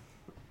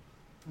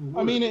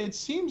 I mean, it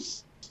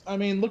seems. I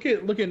mean, look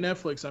at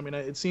Netflix. I mean,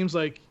 it seems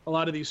like a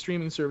lot of these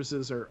streaming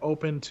services are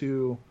open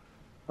to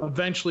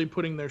eventually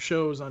putting their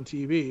shows on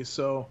TV.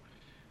 So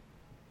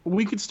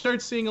we could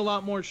start seeing a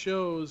lot more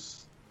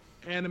shows,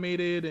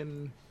 animated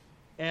and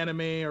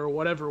anime or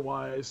whatever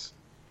wise,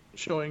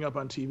 showing up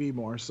on TV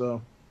more.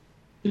 So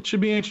it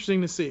should be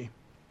interesting to see.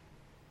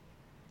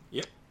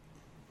 Yep.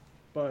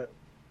 But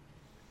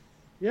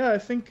yeah, I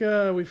think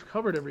we've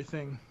covered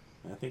everything.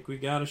 I think we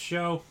got a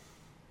show.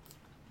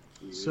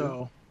 Yeah.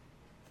 So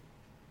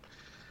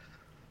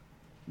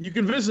you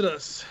can visit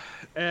us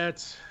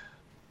at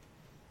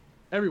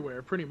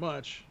everywhere, pretty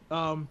much.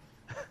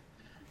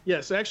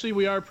 Yes, actually,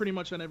 we are pretty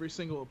much on every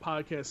single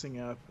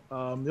podcasting app.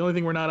 The only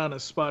thing we're not on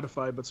is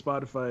Spotify, but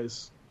Spotify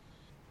is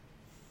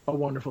a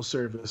wonderful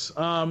service.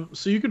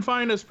 So you can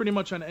find us pretty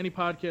much on any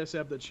podcast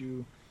app that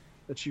you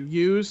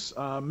use.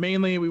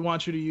 Mainly, we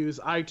want you to use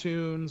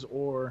iTunes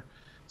or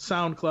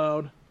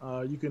SoundCloud.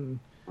 You can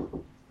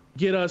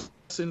get us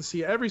and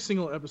see every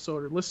single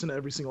episode or listen to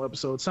every single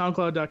episode.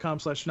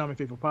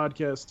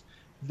 SoundCloud.com/TsunamiFaithfulPodcast.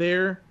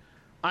 There,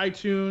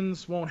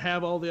 iTunes won't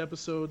have all the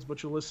episodes,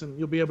 but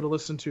you'll be able to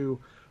listen to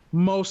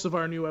most of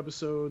our new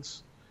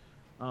episodes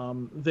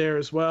there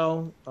as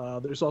well.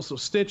 There's also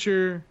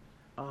Stitcher,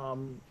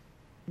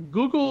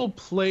 Google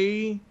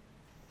Play.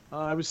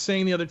 I was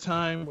saying the other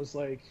time was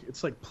like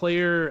it's like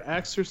Player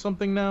X or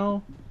something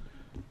now,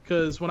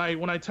 because when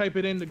I type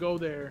it in to go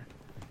there,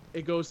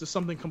 it goes to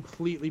something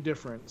completely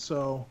different.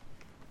 So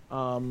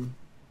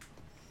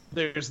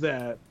there's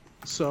that.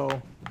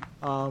 So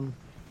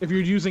if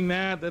you're using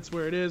that, that's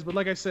where it is. But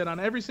like I said, on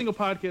every single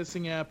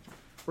podcasting app,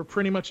 we're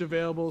pretty much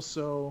available.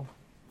 So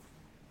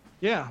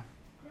yeah,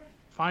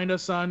 find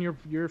us on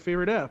your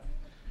favorite app.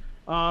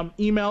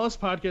 Email us,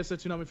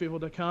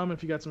 podcast@TsunamiFaithful.com,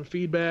 if you got some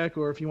feedback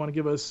or if you want to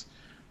give us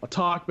a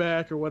talk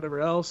back or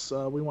whatever else.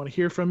 We want to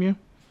hear from you.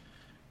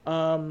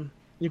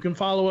 You can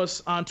follow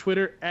us on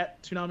Twitter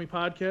 @Tsunami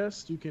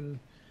Podcast. You can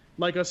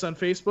like us on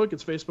Facebook.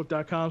 It's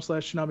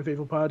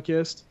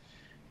facebook.com/TsunamiFaithfulPodcast.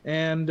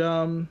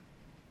 And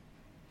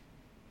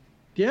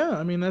yeah,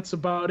 I mean, that's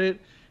about it.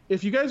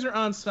 If you guys are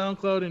on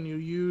SoundCloud and you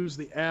use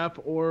the app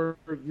or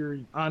you're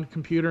on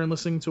computer and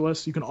listening to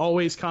us, you can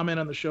always comment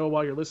on the show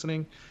while you're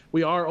listening.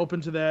 We are open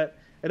to that.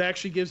 It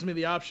actually gives me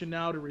the option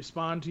now to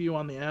respond to you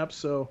on the app,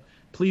 so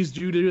please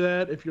do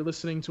that. If you're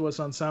listening to us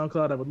on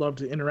SoundCloud, I would love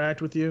to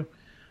interact with you.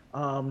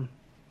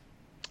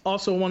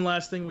 Also, one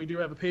last thing, we do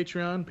have a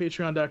Patreon,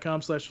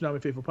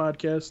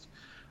 patreon.com/TsunamiFaithfulPodcast.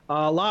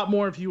 A lot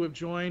more of you have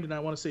joined, and I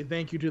want to say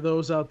thank you to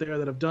those out there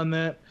that have done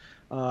that.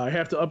 I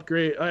have to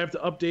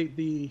update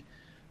the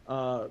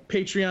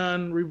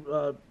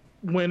Patreon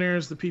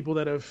winners, the people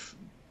that have,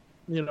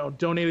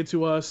 donated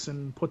to us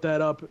and put that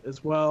up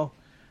as well.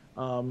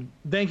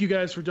 Thank you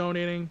guys for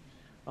donating.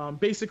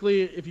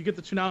 Basically, if you get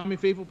the Tsunami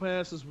Faithful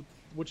Pass,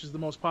 which is the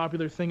most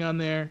popular thing on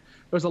there,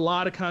 there's a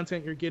lot of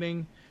content you're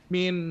getting.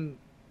 Me and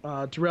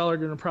Terrell are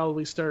going to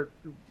probably start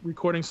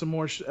recording some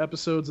more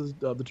episodes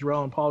of the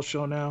Terrell and Paul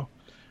show now.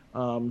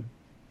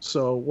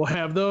 So we'll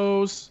have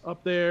those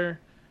up there.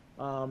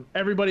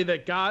 Everybody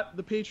that got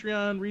the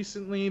Patreon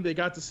recently, they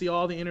got to see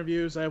all the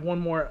interviews. I have one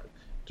more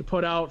to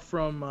put out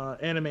from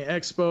Anime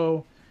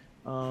Expo.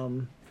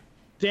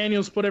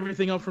 Daniel's put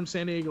everything up from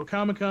San Diego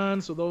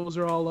Comic-Con, so those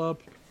are all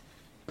up.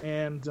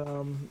 And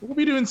I'll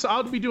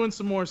be doing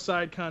some more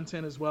side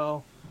content as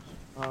well.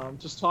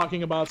 Just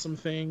talking about some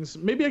things.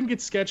 Maybe I can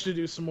get Sketch to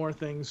do some more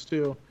things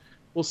too.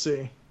 We'll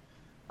see.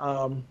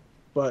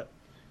 But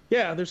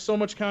yeah, there's so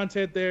much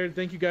content there.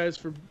 Thank you guys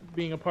for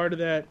being a part of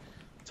that.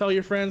 Tell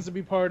your friends to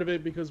be part of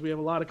it because we have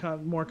a lot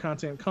of more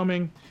content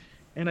coming.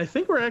 And I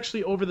think we're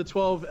actually over the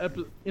 12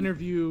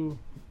 interview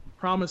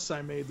promise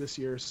I made this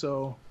year.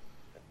 So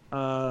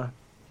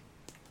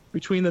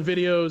between the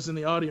videos and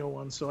the audio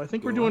ones. So I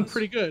think we're doing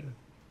pretty good.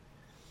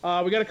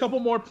 We got a couple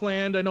more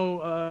planned. I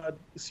know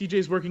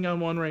CJ's working on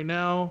one right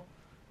now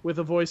with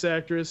a voice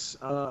actress.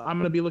 I'm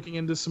going to be looking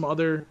into some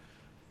other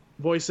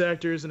voice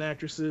actors and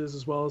actresses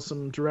as well as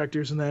some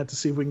directors and that to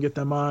see if we can get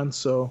them on.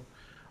 So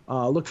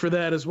look for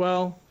that as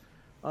well.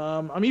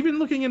 I'm even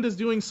looking into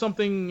doing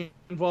something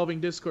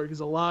involving Discord because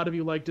a lot of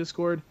you like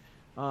Discord.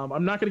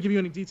 I'm not going to give you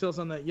any details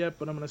on that yet,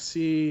 but I'm going to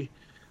see.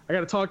 I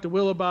got to talk to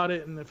Will about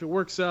it, and if it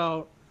works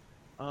out,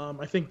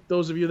 I think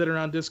those of you that are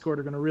on Discord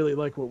are going to really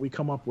like what we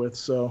come up with.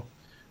 So,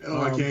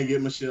 I can't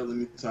get Michelle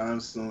anytime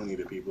soon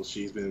either, people.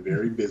 She's been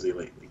very busy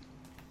lately.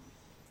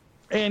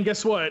 And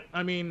guess what?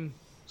 I mean,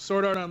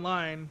 Sword Art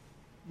Online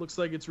looks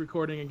like it's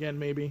recording again,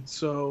 maybe.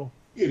 So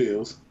it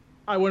is.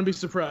 I wouldn't be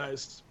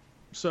surprised.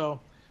 So,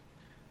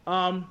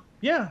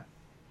 yeah.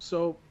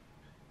 So,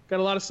 got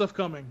a lot of stuff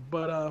coming,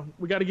 but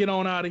we got to get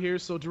on out of here.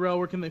 So, Darrell,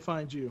 where can they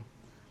find you?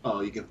 Oh,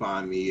 you can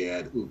find me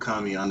at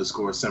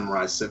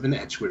ukami_samurai7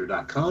 at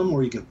twitter.com,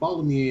 or you can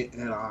follow me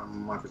at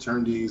my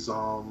fraternity's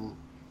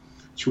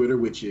Twitter,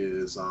 which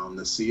is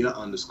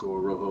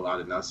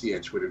Nasia_Rojo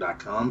at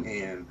twitter.com.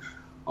 And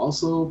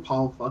also,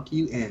 Paul, fuck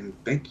you, and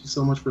thank you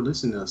so much for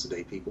listening to us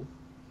today, people.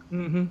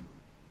 Mm-hmm.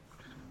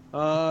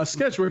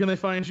 Sketch, where can they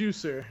find you,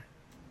 sir?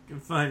 You can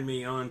find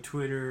me on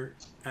Twitter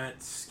at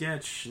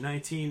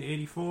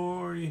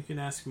Sketch1984. You can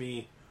ask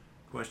me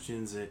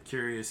questions at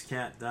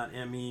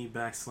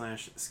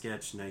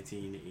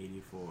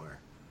curiouscat.me/sketch1984.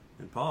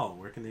 And Paul,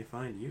 where can they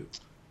find you?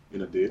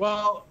 In a ditch.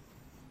 Well,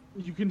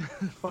 you can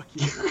fuck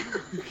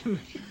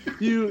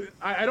you.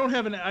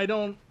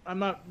 I'm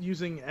not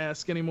using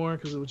Ask anymore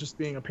because it was just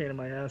being a pain in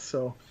my ass.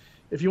 So,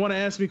 if you want to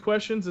ask me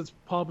questions, it's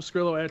Paul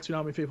Pascrillo at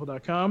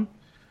ToonamiFaithful.com.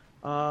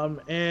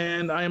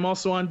 And I am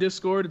also on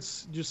Discord.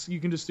 It's just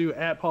you can just do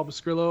at Paul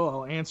Pascrillo.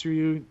 I'll answer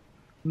you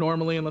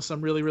normally unless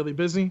I'm really, really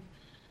busy.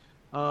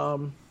 Yeah,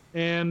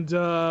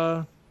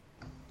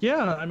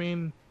 I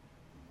mean,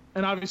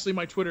 and obviously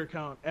my Twitter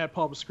account at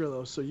Paul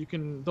Pascrillo. So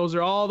those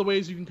are all the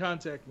ways you can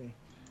contact me.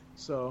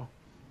 So,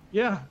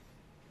 yeah.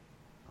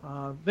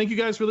 Thank you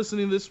guys for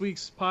listening to this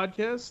week's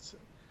podcast.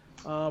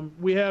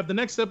 We have the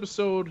next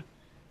episode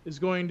is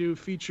going to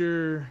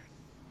feature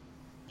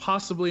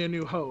possibly a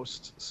new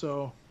host.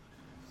 So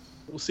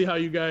we'll see how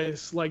you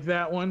guys like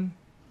that one.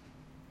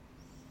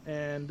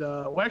 And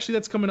actually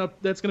that's coming up.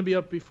 That's going to be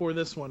up before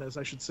this one, as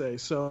I should say.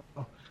 So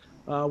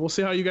we'll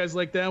see how you guys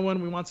like that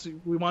one. We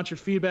want your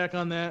feedback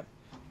on that.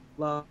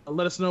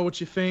 Let us know what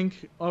you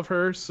think of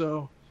her.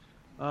 So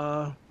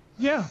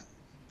yeah.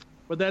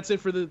 But that's it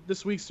for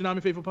this week's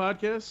Toonami Faithful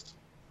podcast.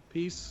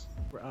 Peace.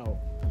 We're out.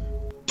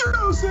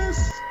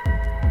 Deuces!